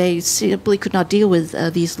 They simply could not deal with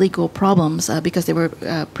these legal problems because they were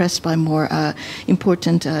pressed by more important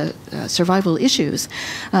survival issues.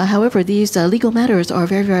 However, these legal matters are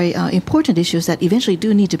very important issues that eventually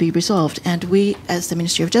do need to be resolved. And we, as the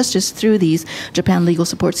Ministry of Justice, through these Japan Legal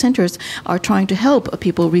Support Centers, are trying to help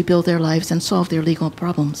people rebuild their lives and solve their legal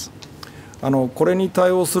problems. これに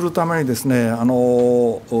対応するためにですね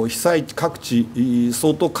被災地各地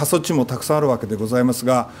相当過疎地もたくさんあるわけでございます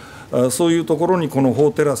がそういうところにこの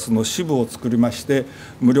法テラスの支部を作りまして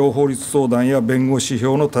無料法律相談や弁護士費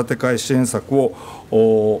用の立て替え支援策を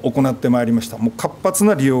行ってまいりました。もう活発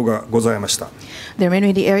な利用がございました。There are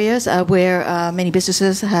many areas where many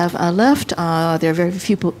businesses have left. There are very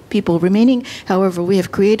few people remaining. However, we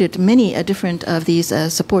have created many different of these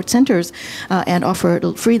support centers and offer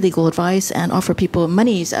free legal advice and offer people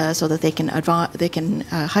monies so that they can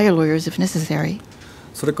hire lawyers if necessary.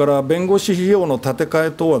 それから弁護士費用の立て替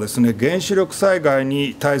え等はですね原子力災害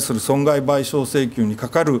に対する損害賠償請求にか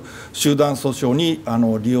かる集団訴訟に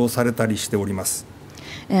利用されたりしております。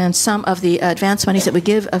And some of the advance monies that we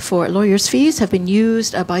give for lawyers' fees have been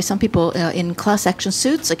used by some people in class action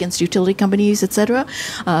suits against utility companies, etc.,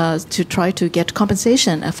 to try to get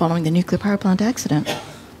compensation following the nuclear power plant accident.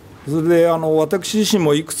 それで私自身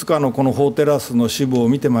もいくつかのこの法テラスの支部を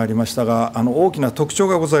見てまいりましたが大きな特徴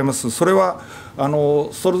がございます。それは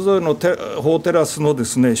それぞれの法テラスので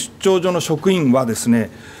すね出張所の職員はです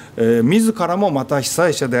ね自らもまた被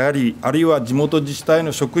災者でありあるいは地元自治体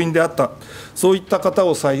の職員であったそういった方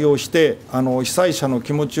を採用して被災者の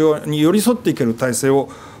気持ちに寄り添っていける体制を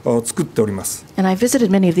作っております。And I visited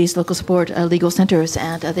many of these local support legal centers,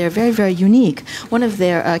 and they're very unique. One of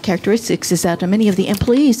their characteristics is that many of the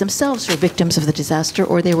employees themselves were victims of the disaster,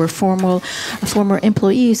 or they were former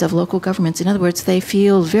employees of local governments. In other words, they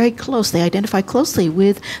feel very close, they identify closely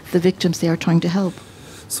with the victims they are trying to help.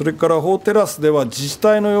 それから法テラスでは自治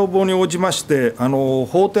体の要望に応じまして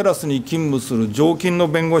法テラスに勤務する常勤の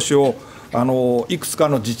弁護士をいくつか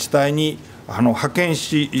の自治体に派遣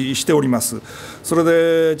しております。そ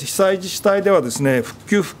れで被災自治体ではですね復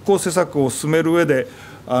旧復興施策を進める上で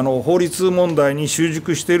法律問題に習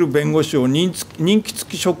熟している弁護士を任期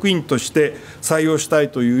付き職員として採用したい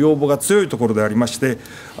という要望が強いところでありまして、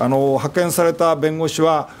派遣された弁護士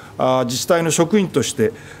は自治体の職員とし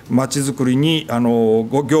てまちづくりに業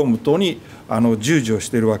務等に従事をし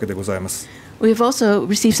ているわけでございます。We've also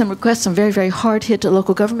received some requests from very, very hard-hit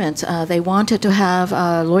local governments. They wanted to have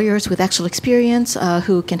lawyers with actual experience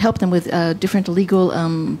who can help them with different legal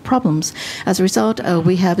problems. As a result,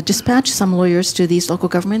 we have dispatched some lawyers to these local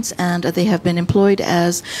governments, and they have been employed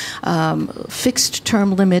as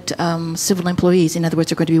fixed-term limit civil employees. In other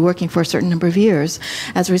words, they're going to be working for a certain number of years.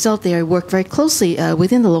 As a result, they work very closely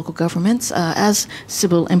within the local governments as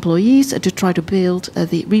civil employees to try to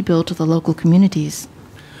rebuild the local communities.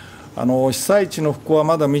 被災地の復興は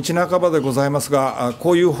まだ道半ばでございますが、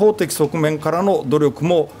こういう法的側面からの努力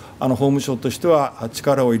も法務省としては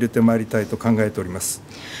力を入れてまいりたいと考えております。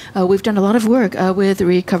We've done a lot of work with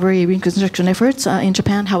recovery reconstruction efforts in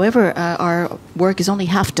Japan. However, our work is only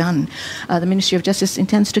half done. The Ministry of Justice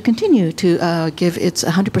intends to continue to give its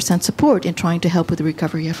 100% support in trying to help with the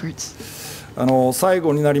recovery efforts. 最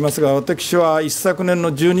後になりますが、私は一昨年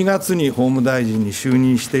の12月に法務大臣に就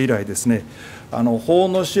任して以来ですね、法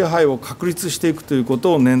の支配を確立していくというこ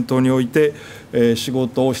とを念頭に置いて、仕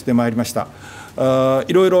事をしてまいりました。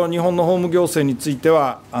いろいろ日本の法務行政について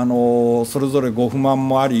はそれぞれご不満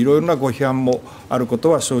もあり、いろいろなご批判もあるこ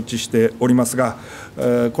とは承知しておりますが、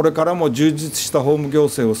これからも充実した法務行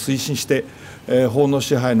政を推進して、法の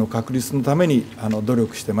支配の確立のために努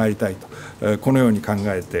力してまいりたいと、このように考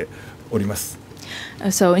えております。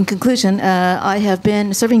So in conclusion, I have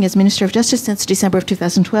been serving as Minister of Justice since December of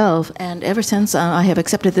 2012, and ever since I have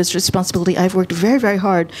accepted this responsibility, I've worked very, very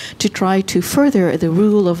hard to try to further the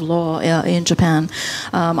rule of law in Japan.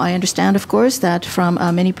 I understand, of course, that from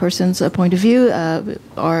many persons' point of view,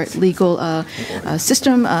 our legal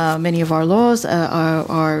system, many of our laws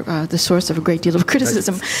are the source of a great deal of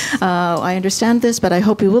criticism. I understand this, but I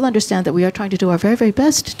hope you will understand that we are trying to do our very, very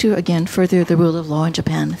best to, again, further the rule of law in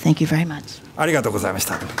Japan. Thank you very much. ありがとうございまし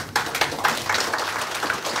た。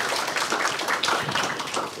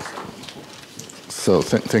So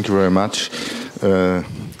thank you very much.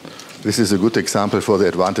 This is a good example for the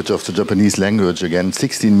advantage of the Japanese language. Again,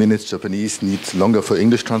 16 minutes Japanese needs longer for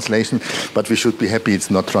English translation, but we should be happy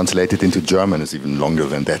it's not translated into German. It's even longer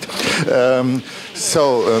than that.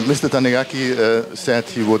 Mr. Tanigaki said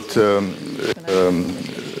he would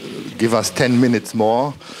give us 10 minutes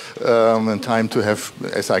more. And time to have,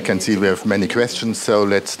 as I can see, we have many questions. So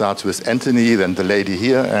let's start with Anthony, then the lady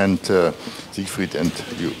here, and Siegfried and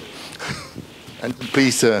you. And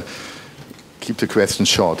please keep the questions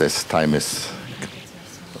short as time is.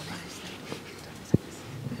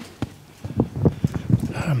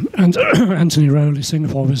 And Anthony Rowley,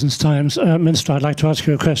 Singapore Business Times. Minister, I'd like to ask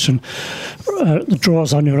you a question that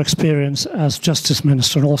draws on your experience as Justice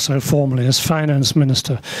Minister and also formerly as Finance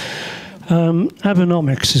Minister.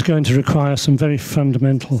 Abenomics is going to require some very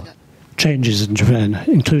fundamental changes in Japan,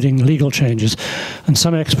 including legal changes. And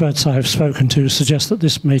some experts I've spoken to suggest that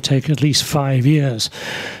this may take at least 5 years.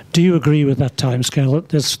 Do you agree with that timescale,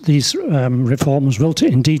 that these reforms will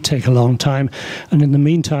indeed take a long time? And in the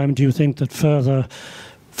meantime, do you think that further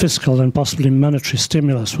fiscal and possibly monetary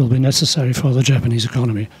stimulus will be necessary for the Japanese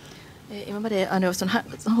economy? 今までその法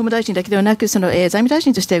務大臣だけではなく財務大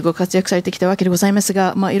臣としてご活躍されてきたわけでございます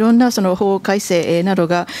が、いろんなその法改正など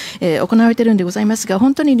が行われているんでございますが、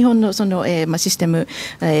本当に日本のそのシステム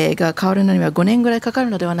が変わるのには5年ぐらいかかる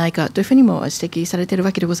のではないかというふうにも指摘されている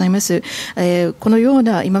わけでございます。このよう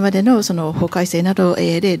な今までのその法改正など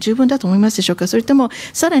で十分だと思いますでしょうか。それとも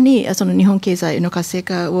さらにその日本経済の活性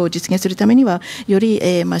化を実現するためにはより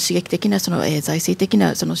刺激的なその財政的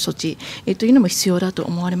なその措置というのも必要だと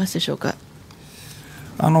思われますでしょうか。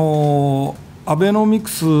アベノミク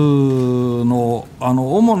スの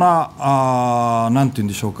主ななんていうん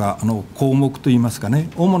でしょうか、項目といいますかね、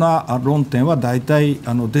主な論点は大体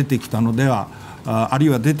出てきたのでは、あるい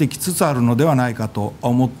は出てきつつあるのではないかと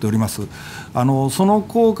思っております。その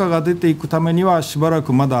効果が出ていくためにはしばら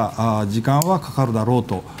くまだ時間はかかるだろう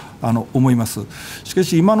と思います。しか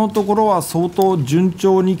し今のところは相当順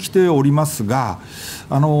調に来ておりますが、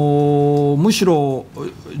むしろ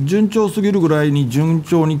順調すぎるぐらいに順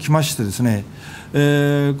調に来ましてですね、こ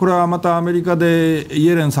れはまたアメリカでイ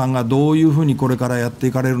エレンさんがどういうふうにこれからやって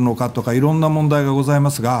いかれるのかとかいろんな問題がござい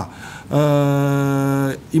ますが、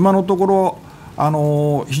今のところ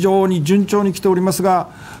非常に順調に来ておりますが、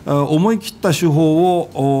思い切った手法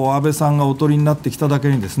を安倍さんがお取りになってきただけ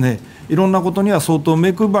にですね、いろんなことには相当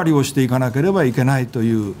目配りをしていかなければいけないと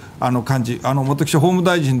いう感じ、私、法務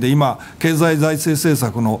大臣で今、経済財政政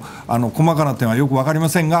策の細かな点はよく分かりま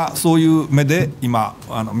せんが、そういう目で今、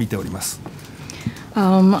見ております。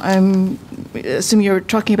I'm assuming you're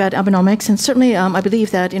talking about Abenomics, and certainly I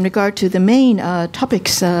believe that in regard to the main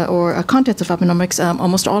topics or contents of Abenomics,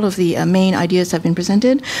 almost all of the main ideas have been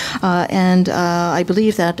presented, and I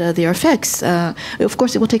believe that their effects, of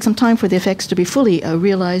course, it will take some time for the effects to be fully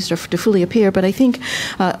realized or to fully appear, but I think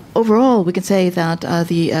overall we can say that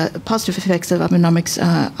the positive effects of Abenomics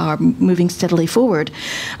are moving steadily forward.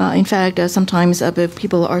 In fact, sometimes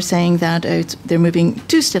people are saying that they're moving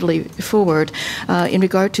too steadily forward. In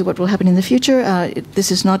regard to what will happen in the future,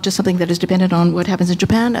 this is not just something that is dependent on what happens in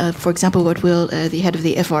Japan. For example, what will the head of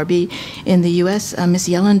the FRB in the U.S., Ms.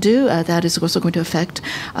 Yellen, do? That is also going to affect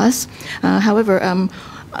us. However,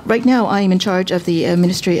 right now, I am in charge of the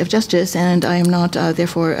Ministry of Justice, and I am not,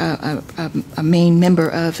 therefore, a main member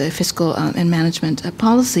of fiscal and management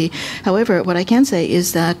policy. However, what I can say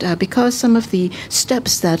is that because some of the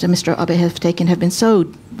steps that Mr. Abe have taken have been so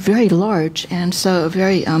very large and so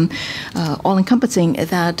very all-encompassing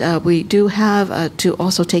that we do have to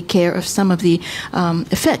also take care of some of the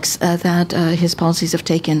effects that his policies have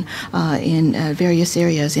taken in various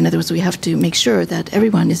areas. In other words, we have to make sure that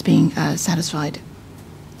everyone is being satisfied.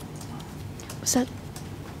 What's that?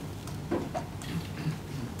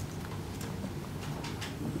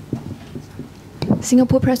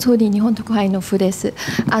 Singapore Press Holding 日本特派員の府です。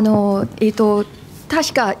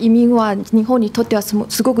確か移民は日本にとっては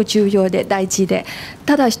すごく重要で大事で、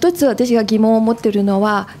ただ一つ私が疑問を持っているの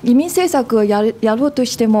は、移民政策をやろうと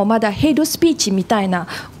してもまだヘイトスピーチみたいな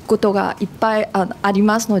ことがいっぱいあり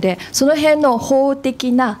ますので、その辺の法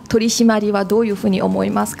的な取り締まりはどういうふうに思い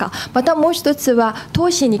ますか。またもう一つは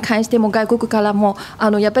投資に関しても外国からも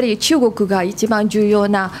やっぱり中国が一番重要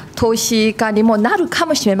な投資家にもなるか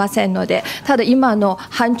もしれませんので、ただ今の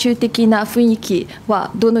反中的な雰囲気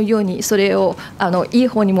はどのようにそれをいい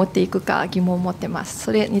方に持っていくか疑問を持ってます。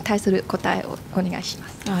それに対する答えをお願いしま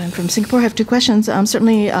す。I'm from Singapore. I have two questions.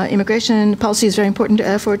 Certainly, immigration policy is very important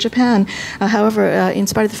for Japan. However, in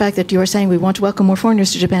spite of the fact that you are saying we want to welcome more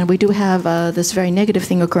foreigners to Japan, we do have this very negative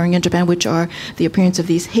thing occurring in Japan, which are the appearance of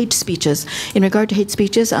these hate speeches. In regard to hate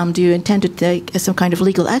speeches, do you intend to take some kind of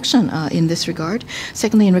legal action in this regard?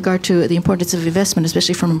 Secondly, in regard to the importance of investment,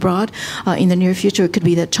 especially from abroad, in the near future, it could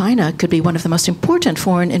be that China could be one of the most important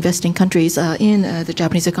foreign investing countries in the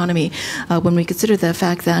Japanese economy. When we consider the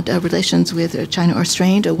fact that relations with China are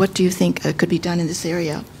strained, what do you think could be done in this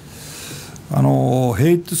area?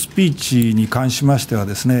 ヘイトスピーチに関しましては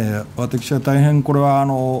ですね、私は大変これは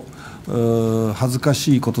恥ずか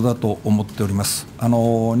しいことだと思っております。日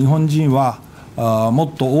本人は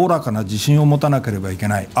もっとおおらかな自信を持たなければいけ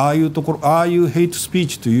ない。ああいうヘイトスピー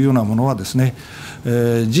チというようなものはですね、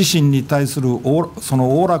自身に対するその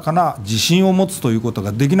おおらかな自信を持つということ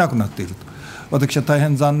ができなくなっていると、私は大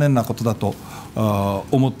変残念なことだと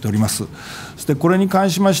思っております。そしてこれに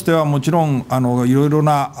関しましてはもちろんいろいろ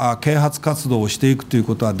な啓発活動をしていくという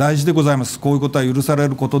ことは大事でございます。こういうことは許され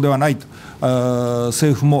ることではないと、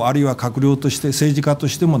政府もあるいは閣僚として政治家と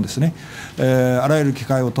してもですね、あらゆる機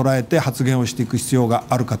会を捉えて発言をしていく必要が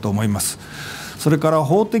あるかと思います。それから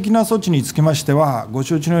法的な措置につきましては、ご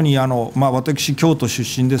承知のように私、京都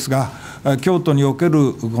出身ですが、京都におけ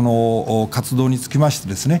るこの活動につきまして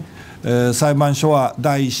ですね、裁判所は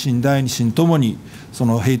第1審、第2審ともにそ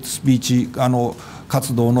のヘイトスピーチ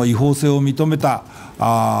活動の違法性を認めた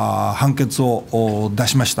判決を出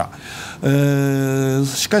しました。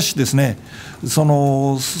しかしですね、そ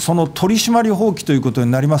の取り締まり放棄ということに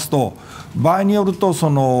なりますと、場合によると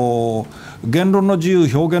言論の自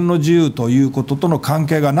由、表現の自由ということとの関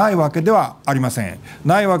係がないわけではありません。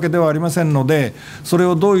ないわけではありませんので、それ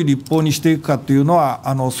をどういう立法にしていくかというのは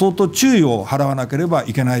相当注意を払わなければ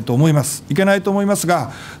いけないと思います。いけないと思います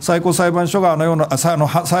が、最高裁判所が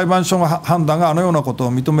裁判所の判断がようなこと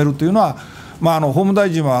を認めるというのは、法務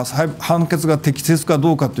大臣は判決が適切か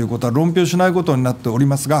どうかということは論評しないことになっており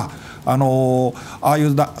ますが、ああい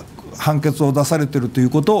う判決を出されているという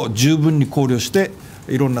ことを十分に考慮して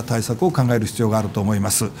いろんな対策を考える必要があると思いま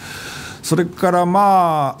す。それから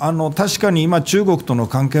確かに今中国との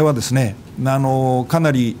関係はですね、か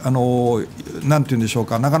なりなんていうんでしょう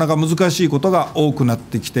か、なかなか難しいことが多くなっ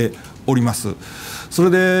てきております。それ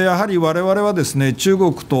でやはり我々はですね、中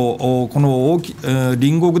国とこの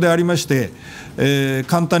隣国でありまして、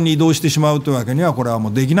簡単に移動してしまうというわけにはこれはも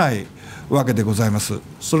うできないわけでございます。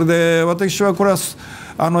それで私はこれは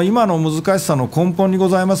今の難しさの根本にご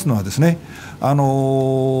ざいますのはですね、や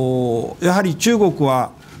はり中国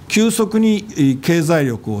は急速に経済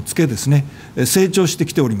力をつけですね、成長して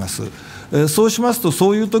きております。そうしますと、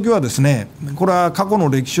そういう時はですね、これは過去の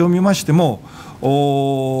歴史を見ましても、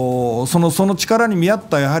その力に見合っ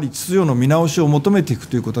たやはり秩序の見直しを求めていく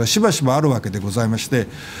ということがしばしばあるわけでございまして、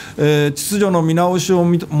秩序の見直しを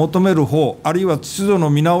求める方、あるいは秩序の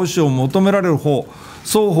見直しを求められる方、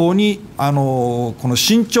双方にこの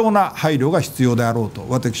慎重な配慮が必要であろうと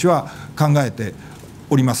私は考えて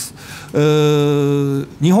おります。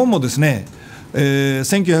日本もですね、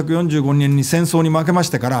1945年に戦争に負けまし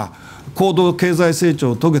てから高度経済成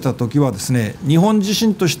長を遂げたときはですね、日本自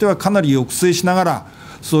身としてはかなり抑制しながら、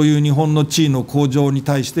そういう日本の地位の向上に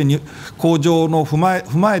対して向上の踏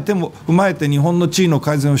まえて日本の地位の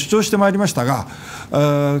改善を主張してまいりましたが、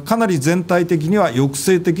かなり全体的には抑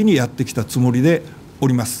制的にやってきたつもりでお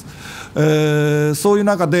ります。そういう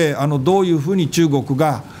中でどういうふうに中国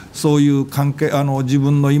がそういう関係自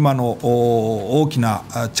分の今の大きな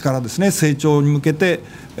力ですね、成長に向けて、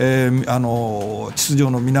秩序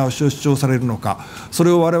の見直しを主張されるのか、そ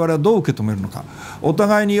れを我々はどう受け止めるのか、お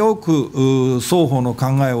互いによく双方の考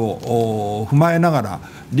えを踏まえながら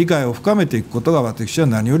理解を深めていくことが私は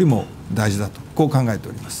何よりも大事だとこう考えて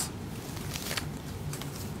おります。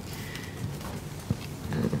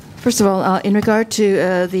First of all, in regard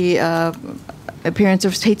to the appearance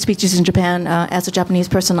of hate speeches in Japan, as a Japanese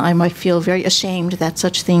person, I might feel very ashamed that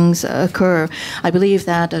such things occur. I believe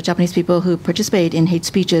that Japanese people who participate in hate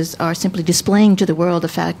speeches are simply displaying to the world the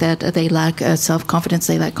fact that they lack self-confidence,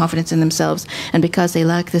 they lack confidence in themselves, and because they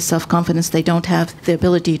lack this self-confidence, they don't have the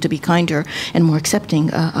ability to be kinder and more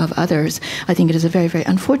accepting of others. I think it is a very, very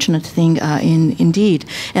unfortunate thing indeed,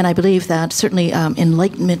 and I believe that certainly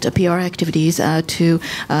enlightenment PR activities to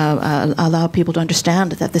allow people to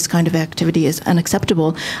understand that this kind of activity is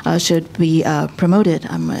unacceptable should be promoted.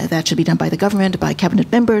 That should be done by the government, by cabinet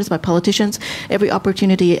members, by politicians. Every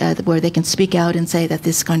opportunity where they can speak out and say that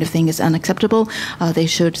this kind of thing is unacceptable, they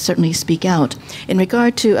should certainly speak out. In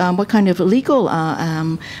regard to what kind of legal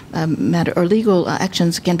matter or legal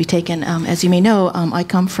actions can be taken, as you may know, I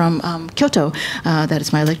come from Kyoto, that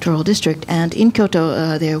is my electoral district, and in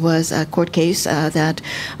Kyoto there was a court case that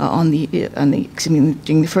during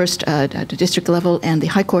the first district level and the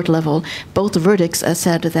high court level, both verdicts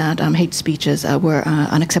said that hate speeches were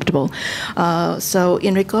unacceptable. So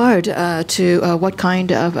in regard to what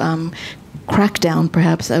kind of crackdown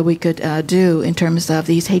perhaps we could do in terms of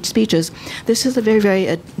these hate speeches, this is a very,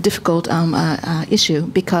 very difficult issue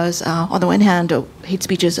because on the one hand, hate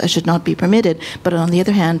speeches should not be permitted, but on the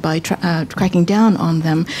other hand, by cracking down on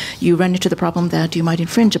them, you run into the problem that you might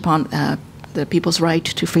infringe upon the people's right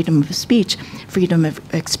to freedom of speech, freedom of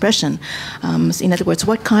expression. In other words,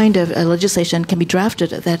 what kind of legislation can be drafted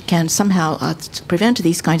that can somehow prevent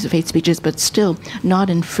these kinds of hate speeches but still not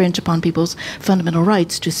infringe upon people's fundamental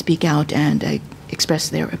rights to speak out and express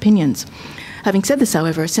their opinions? Having said this,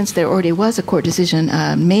 however, since there already was a court decision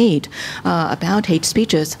made about hate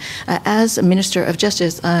speeches, as a Minister of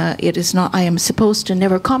Justice, it is not. I am supposed to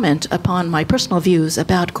never comment upon my personal views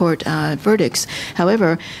about court verdicts.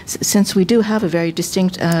 However, since we do have a very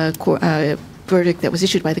distinct verdict that was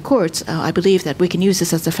issued by the courts, I believe that we can use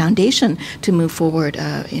this as a foundation to move forward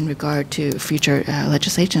in regard to future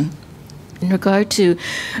legislation. In regard to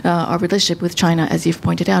our relationship with China, as you've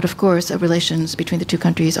pointed out, of course, relations between the two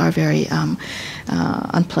countries are very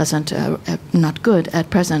unpleasant, not good at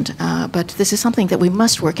present. But this is something that we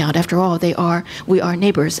must work out. After all, we are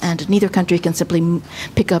neighbors, and neither country can simply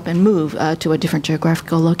pick up and move to a different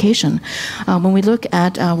geographical location. When we look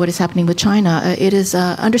at what is happening with China, it is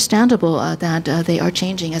understandable that they are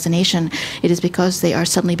changing as a nation. It is because they are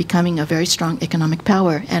suddenly becoming a very strong economic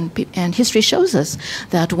power, and history shows us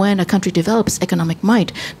that when a country develops economic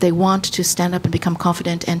might, they want to stand up and become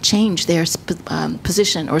confident and change their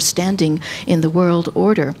position or standing in the world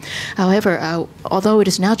order. However, although it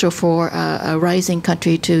is natural for a rising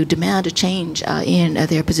country to demand a change in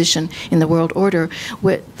their position in the world order,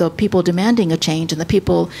 with the people demanding a change and the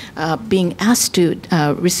people being asked to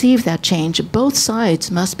receive that change, both sides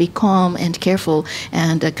must be calm and careful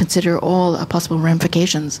and consider all possible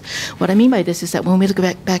ramifications. What I mean by this is that when we look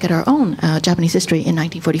back at our own Japanese history, in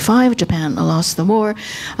 1945, Japan Japan lost the war,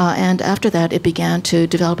 and after that it began to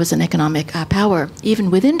develop as an economic power.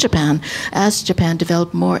 Even within Japan, as Japan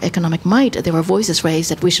developed more economic might, there were voices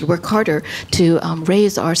raised that we should work harder to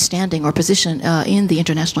raise our standing or position in the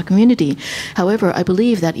international community. However, I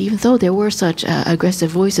believe that even though there were such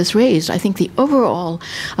aggressive voices raised, I think the overall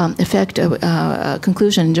effect of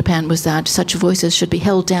conclusion in Japan was that such voices should be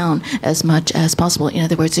held down as much as possible. In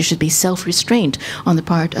other words, there should be self-restraint on the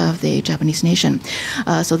part of the Japanese nation.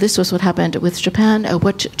 So this was what happened with Japan.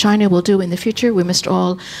 What China will do in the future, we must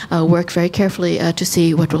all work very carefully to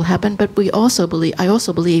see what will happen. But I also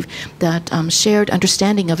believe that shared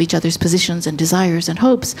understanding of each other's positions and desires and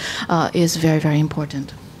hopes is very, very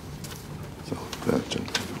important. So,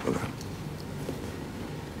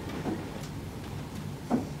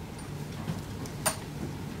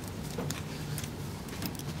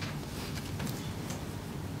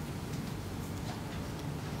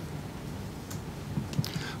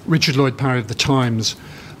 Richard Lloyd Parry of The Times.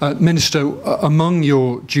 Minister, among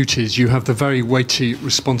your duties, you have the very weighty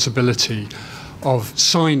responsibility of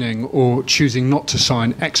signing or choosing not to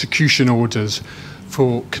sign execution orders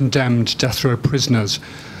for condemned death row prisoners.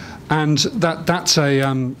 And that's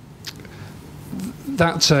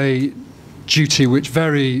a duty which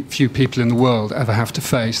very few people in the world ever have to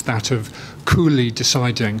face, that of coolly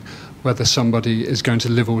deciding whether somebody is going to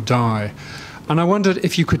live or die. And I wondered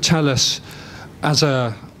if you could tell us, as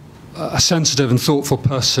a sensitive and thoughtful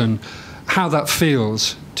person, how that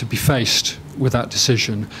feels to be faced with that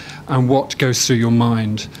decision and what goes through your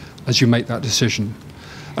mind as you make that decision.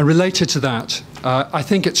 And related to that, I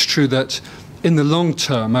think it's true that in the long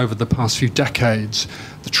term, over the past few decades,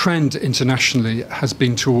 the trend internationally has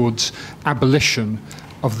been towards abolition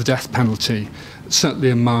of the death penalty,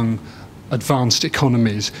 certainly among advanced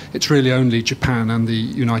economies. It's really only Japan and the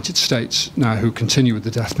United States now who continue with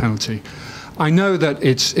the death penalty. I know that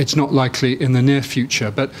it's not likely in the near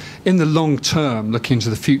future, but in the long term, looking into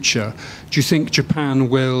the future, do you think Japan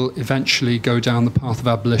will eventually go down the path of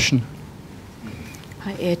abolition? は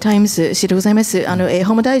い、タイムズ紙でございます。法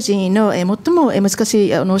務大臣の最も難し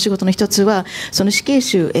いお仕事の一つは、その死刑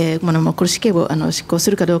囚、この死刑を執行す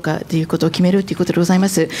るかどうかということを決めるということでございま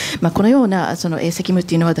す。このようなその責務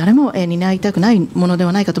というのは誰も担いたくないもので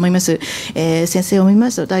はないかと思います。先生を見ま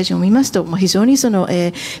すと、大臣を見ますと、非常にその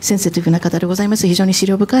センシティブな方でございます。非常に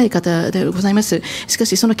思慮深い方でございます。しか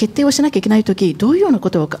しその決定をしなきゃいけないとき、どういうようなこ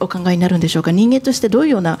とをお考えになるんでしょうか。人間としてどういう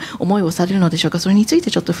ような思いをされるのでしょうか。それについて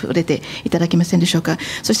ちょっと触れていただけませんでしょうか。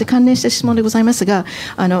そして関連した質問でございますが、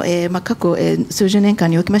過去、数十年間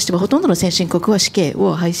におきましてはほとんどの先進国は死刑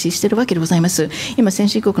を廃止しているわけでございます。今先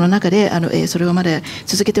進国の中でそれをまだ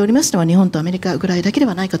続けておりますのは日本とアメリカぐらいだけで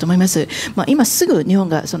はないかと思います。今すぐ日本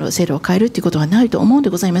がその制度を変えるということはないと思うんで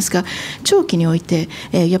ございますが、長期において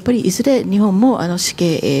やっぱりいずれ日本も死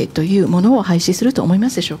刑というものを廃止すると思いま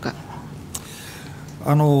すでしょうか。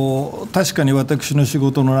確かに私の仕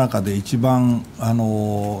事の中で一番な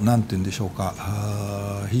んて言うんでしょうか、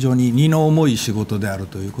非常に荷の重い仕事である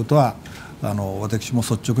ということは私も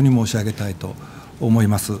率直に申し上げたいと思い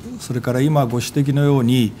ます。それから今ご指摘のよう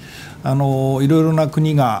にいろいろな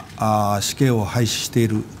国が死刑を廃止してい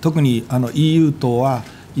る。特にEU 等は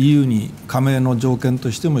EU に加盟の条件と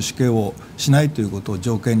しても死刑をしないということを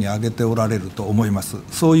条件に挙げておられると思います。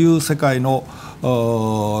そういう世界の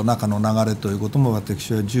中の流れということも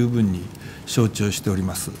私は十分に承知をしており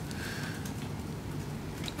ます。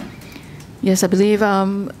Yes, I believe,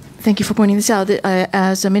 thank you for pointing this out.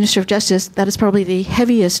 As a Minister of Justice, that is probably the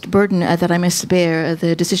heaviest burden that I must bear,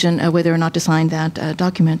 the decision whether or not to sign that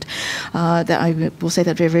document. That I will say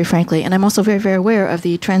that very, very frankly. And I'm also very, very aware of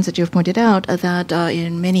the trends that you have pointed out, that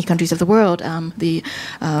in many countries of the world, the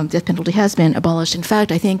death penalty has been abolished. In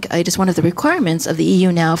fact, I think it is one of the requirements of the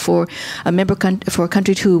EU now for for a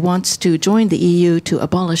country who wants to join the EU to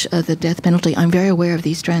abolish the death penalty. I'm very aware of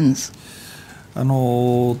these trends.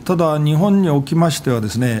 ただ日本におきましてはで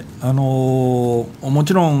すね、も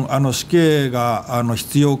ちろん死刑が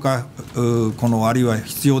必要かあるいは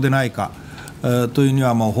必要でないかというに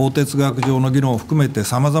は法哲学上の議論を含めて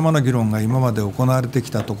さまざまな議論が今まで行われてき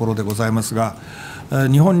たところでございますが、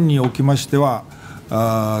日本におきましては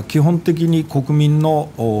基本的に国民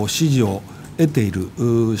の支持を得ている、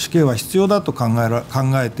死刑は必要だと考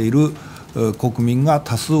えている国民が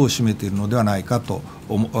多数を占めているのではないかと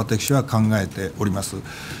私は考えております。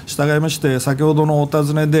したがいまして先ほどのお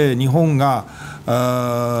尋ねで日本が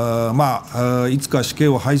いつか死刑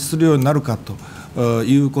を廃止するようになるかと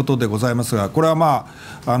いうことでございますが、これは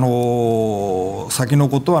先の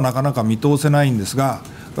ことはなかなか見通せないんですが、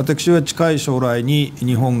私は近い将来に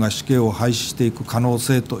日本が死刑を廃止していく可能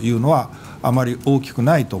性というのはあまり大きく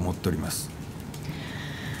ないと思っております。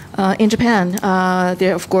In Japan,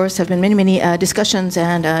 there, of course, have been many discussions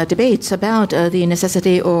and debates about the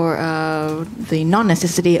necessity or the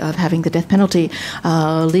non-necessity of having the death penalty.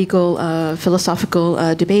 Legal, philosophical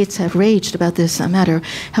debates have raged about this matter.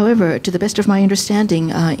 However, to the best of my understanding,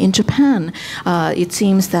 in Japan, it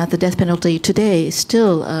seems that the death penalty today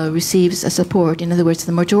still receives support. In other words,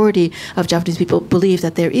 the majority of Japanese people believe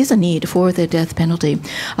that there is a need for the death penalty.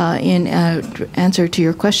 In answer to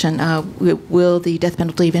your question, will the death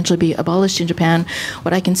penalty eventually be abolished in Japan?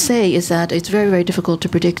 What I can say is that it's very difficult to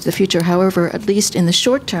predict the future. However, at least in the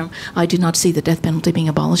short term, I do not see the death penalty being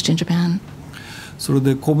abolished in Japan. それ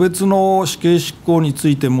で個別の死刑執行につ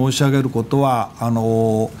いて申し上げることはそ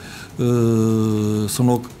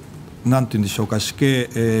のなんていうんでしょうか死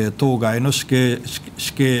刑、当該の死刑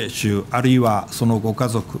囚あるいはそのご家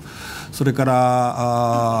族それか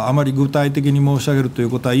らあまり具体的に申し上げるという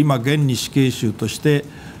ことは今現に死刑囚として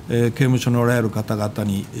刑務所におられる方々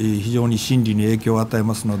に非常に心理に影響を与え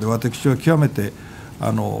ますので私は極めて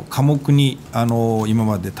寡黙に今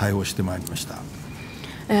まで対応してまいりました。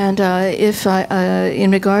And if in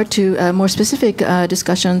regard to more specific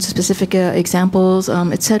discussions, specific examples,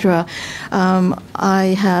 etc.,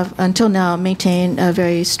 I have until now maintained a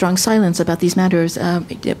very strong silence about these matters,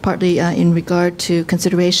 partly in regard to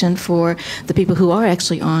consideration for the people who are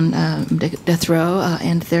actually on death row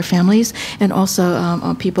and their families, and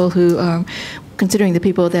also people who are considering the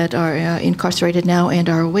people that are incarcerated now and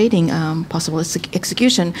are awaiting possible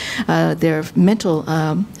execution, their mental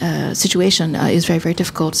situation is very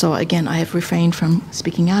difficult. So again, I have refrained from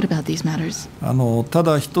speaking out about these matters. た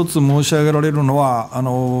だ一つ申し上げられるのは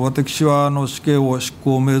私は死刑を執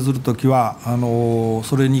行を命ずるときは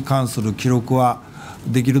それに関する記録は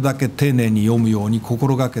できるだけ丁寧に読むように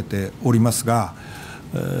心がけておりますが、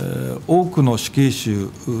多くの死刑囚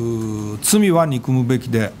罪は憎むべき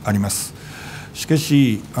であります。しか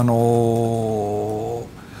しそ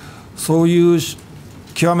ういう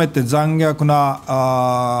極めて残虐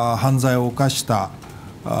な犯罪を犯した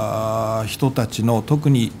人たちの特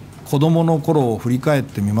に子どもの頃を振り返っ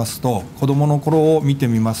てみますと子どもの頃を見て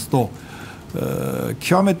みますと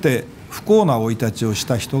極めて不幸な生い立ちをし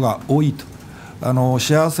た人が多いと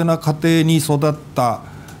幸せな家庭に育った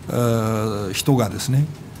人がですね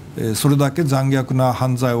それだけ残虐な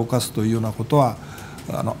犯罪を犯すというようなことは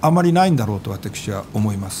あまりないんだろうと私は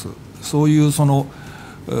思います。そういう不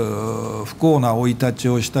幸な生い立ち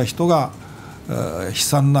をした人が凄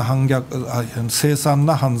惨な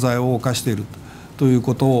犯罪を犯しているという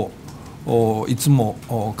ことをいつも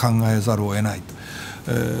考えざるを得ないと、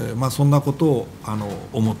そんなことを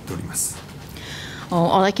思っております。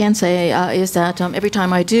All I can say is that every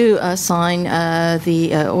time I do sign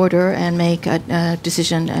the order and make a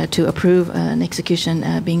decision to approve an execution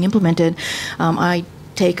being implemented, I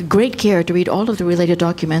take great care to read all of the related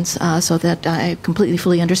documents so that I completely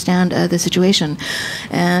fully understand the situation.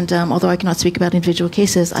 And although I cannot speak about individual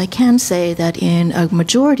cases, I can say that in a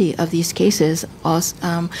majority of these cases,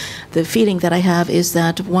 the feeling that I have is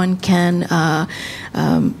that one can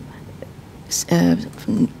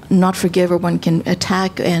not forgive or one can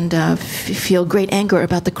attack and feel great anger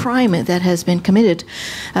about the crime that has been committed.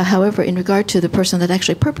 However, in regard to the person that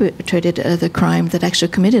actually perpetrated the crime, that actually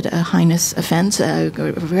committed a heinous offense, a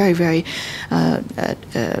very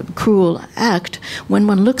cruel act, when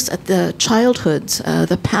one looks at the childhoods,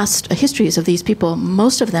 the past histories of these people,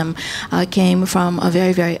 most of them came from a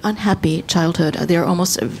very unhappy childhood. There are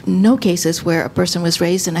almost no cases where a person was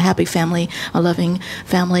raised in a happy family, a loving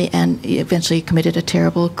family, and eventually committed a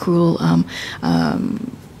terrible, cruel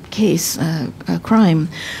case, crime.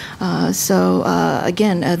 So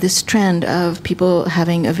again, this trend of people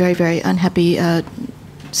having a very unhappy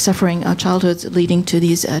suffering childhoods leading to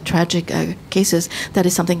these tragic cases, that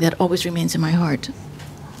is something that always remains in my heart.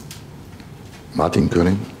 Martin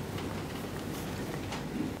König.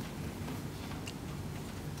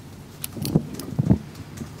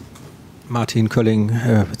 Martin Kölling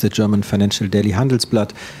with the German financial daily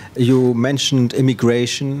Handelsblatt. You mentioned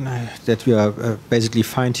immigration, that we are basically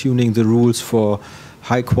fine-tuning the rules for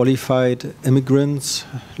high-qualified immigrants,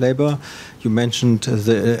 labor. You mentioned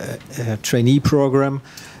the trainee program.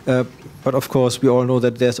 But of course, we all know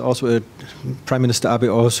that there's also Prime Minister Abe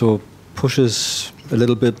also pushes a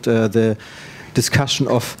little bit the discussion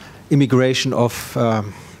of immigration of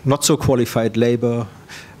not so qualified labor,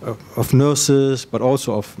 of nurses, but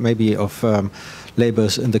also of maybe of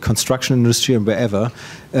laborers in the construction industry and wherever.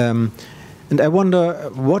 And I wonder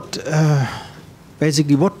what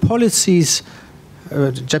policies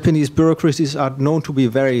Japanese bureaucracies are known to be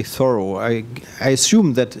very thorough. I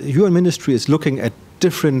assume that your ministry is looking at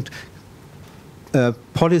different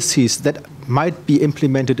policies that might be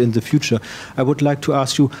implemented in the future. I would like to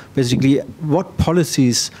ask you basically what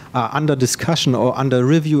policies are under discussion or under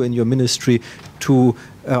review in your ministry to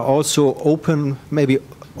also open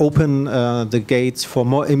the gates for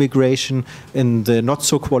more immigration in the not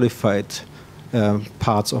so qualified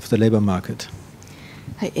parts of the labor market.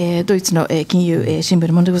 ドイツの金融新聞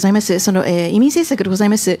のものでございます。その移民政策でござい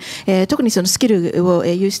ます。特にそのスキルを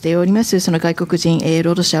有しておりますその外国人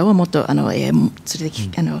労働者をもっと連れて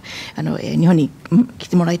日本に来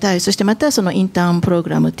てもらいたい。そしてまたそのインターンプロ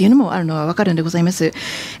グラムっていうのもあるのは分かるんでございます。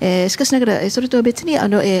しかしながらそれとは別に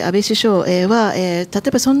安倍首相は例え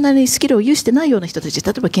ばそんなにスキルを有してないような人たち、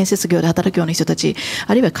例えば建設業で働くような人たち、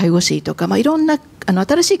あるいは介護士とかいろんな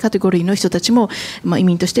新しいカテゴリーの人たちも移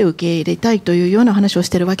民として受け入れたいというような話をし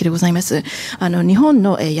ているわけでございます。日本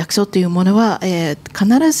の役所というものは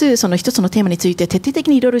必ずその一つのテーマについて徹底的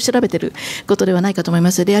にいろいろ調べていることではないかと思い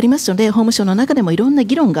ます。でありますので、法務省の中でもいろんな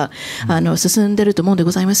議論が進んでいると思うんで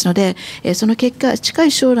ございますので、その結果近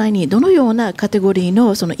い将来にどのようなカテゴリー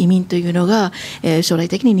のその移民というのが将来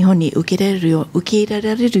的に日本に受け入れ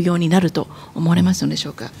られるようになると思われますのでし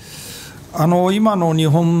ょうか。今の日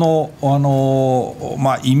本の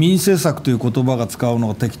移民政策という言葉が使うの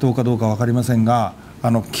が適当かどうか分かりませんが、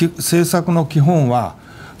政策の基本は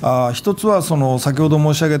一つはその先ほど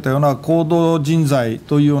申し上げたような高度人材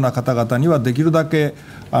というような方々にはできるだけ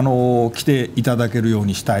来ていただけるよう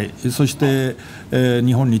にしたい、そして、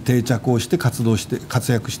日本に定着をして活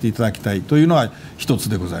躍していただきたいというのが一つ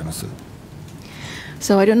でございます。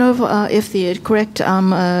So I don't know if the correct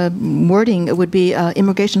wording would be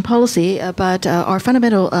immigration policy, but our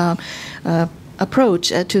fundamental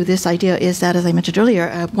approach to this idea is that, as I mentioned earlier,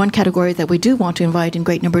 one category that we do want to invite in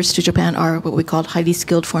great numbers to Japan are what we call highly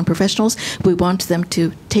skilled foreign professionals. We want them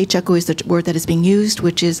to, teichaku is the word that is being used,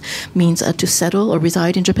 which means to settle or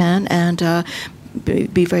reside in Japan and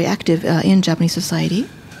be very active in Japanese society.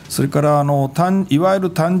 それからいわゆる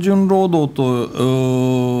単純労働と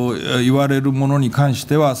言われるものに関し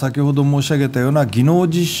ては、先ほど申し上げたような技能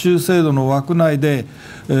実習制度の枠内で、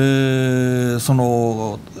そ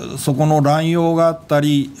この乱用があった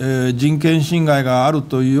り、人権侵害がある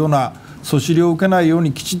というような訴訟を受けないよう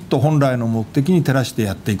にきちっと本来の目的に照らして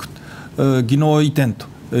やっていく、技能移転と、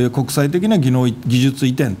国際的な技術移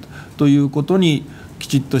転ということにき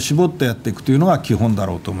ちっと絞ってやっていくというのが基本だ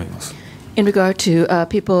ろうと思います。In regard to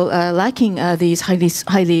people lacking these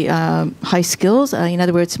highly high skills, in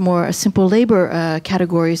other words, more simple labor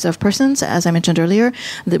categories of persons, as I mentioned earlier,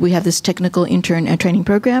 that we have this technical intern training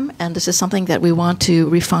program, and this is something that we want to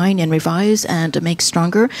refine and revise and make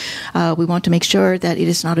stronger. We want to make sure that it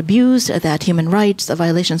is not abused, that human rights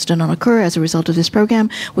violations do not occur as a result of this program.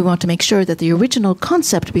 We want to make sure that the original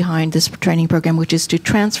concept behind this training program, which is to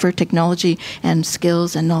transfer technology and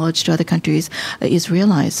skills and knowledge to other countries, is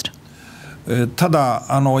realized. ただ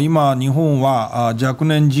今日本は若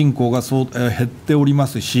年人口が減っておりま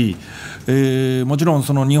すし、もちろん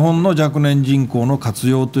その日本の若年人口の活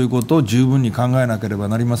用ということを十分に考えなければ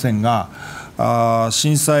なりませんが、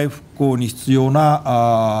震災復興に必要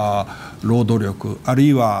な労働力、ある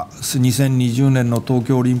いは2020年の東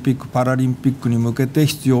京オリンピック・パラリンピックに向けて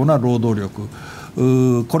必要な労働力、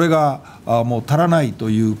これがもう足らないと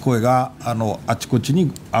いう声があちこち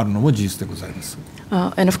にあるのも事実でございます。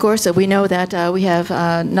And of course, we know that we have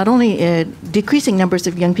not only decreasing numbers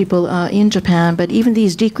of young people in Japan, but even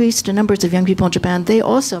these decreased numbers of young people in Japan, they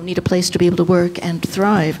also need a place to be able to work and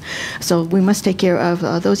thrive. So we must take care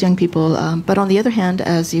of those young people. But on the other hand,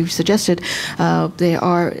 as you suggested,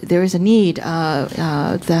 there is a need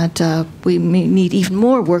that we need even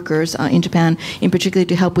more workers in Japan, in particular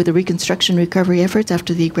to help with the reconstruction recovery efforts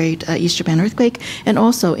after the Great East Japan earthquake, and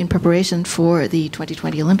also in preparation for the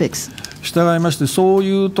 2020 Olympics. 従いましてそう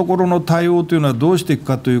いうところの対応というのはどうしていく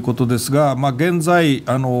かということですが、現在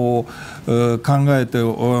考えて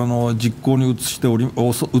実行に移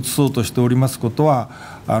そうとしておりますことは、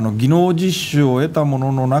技能実習を得たも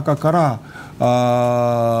のの中から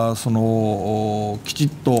きちっ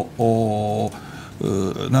と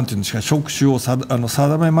なんていうんですか、職種を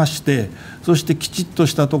定めまして、そしてきちっと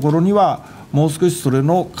したところにはもう少しそれ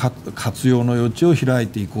の活用の余地を開い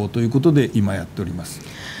ていこうということで今やっております。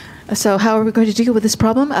So how are we going to deal with this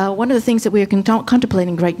problem? One of the things that we are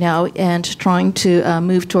contemplating right now and trying to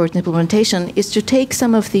move towards implementation is to take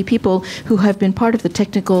some of the people who have been part of the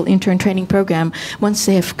technical intern training program. Once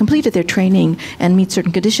they have completed their training and meet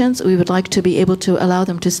certain conditions, we would like to be able to allow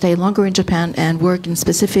them to stay longer in Japan and work in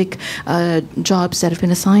specific jobs that have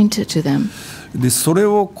been assigned to them. でそれ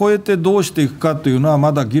を超えてどうしていくかというのは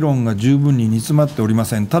まだ議論が十分に煮詰まっておりま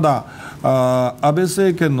せん。ただ安倍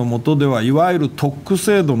政権の下ではいわゆる特区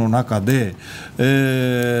制度の中で、例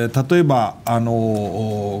えば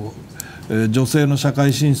女性の社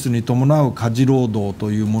会進出に伴う家事労働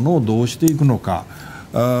というものをどうしていくのか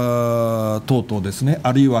等々ですね、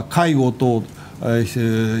あるいは介護等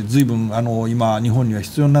随分今日本には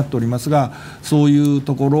必要になっておりますが、そういう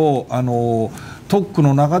ところを特区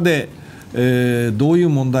の中でどういう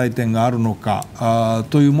問題点があるのか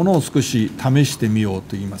というものを少し試してみよう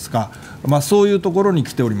といいますか、そういうところに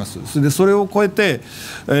来ております。それを超えて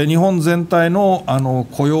日本全体の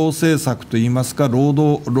雇用政策といいますか労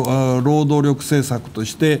働力政策と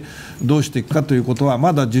してどうしていくかということは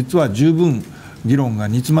まだ実は十分議論が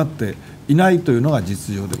煮詰まっていないというのが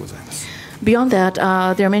実情でございます。Beyond that,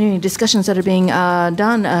 there are many discussions that are being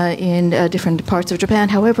done in different parts of Japan.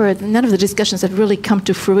 However, none of the discussions have really come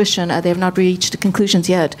to fruition. They have not reached conclusions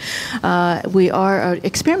yet. We are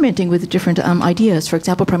experimenting with different ideas. For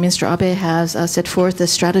example, Prime Minister Abe has set forth a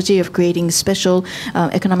strategy of creating special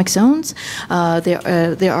economic zones.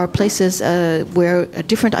 There are places where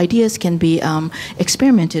different ideas can be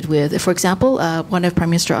experimented with. For example, one of Prime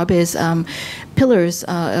Minister Abe's pillars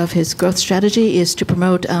of his growth strategy is to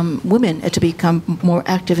promote women to become more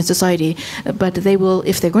active in society. But they will,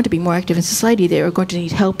 if they're going to be more active in society, they are going to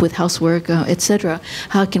need help with housework, etc.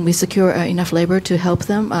 How can we secure enough labor to help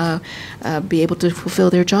them be able to fulfill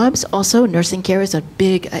their jobs? Also, nursing care is a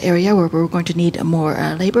big area where we're going to need more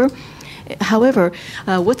labor. However,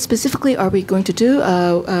 what specifically are we going to do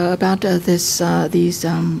about these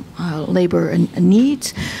labor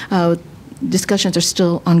needs? Discussions are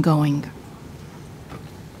still ongoing.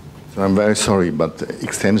 So I'm very sorry, but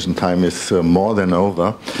extension time is more than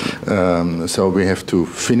over. So we have to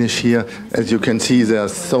finish here. As you can see, there are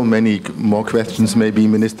so many more questions. Maybe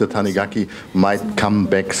Minister Tanigaki might come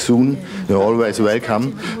back soon. You're always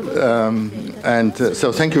welcome.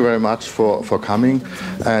 So thank you very much for coming.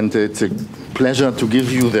 And it's a pleasure to give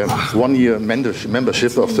you the one-year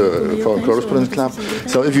membership of the Foreign Correspondents Club.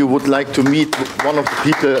 So if you would like to meet one of the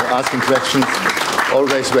people asking questions,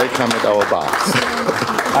 always welcome at our bar.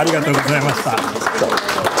 ありがとうございました。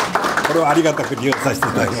これはありがたく利用させて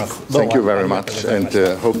いただきます。Thank you very much and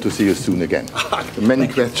hope to see you soon again. Many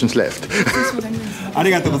questions left. あ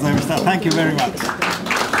りがとうございました。Thank you very much.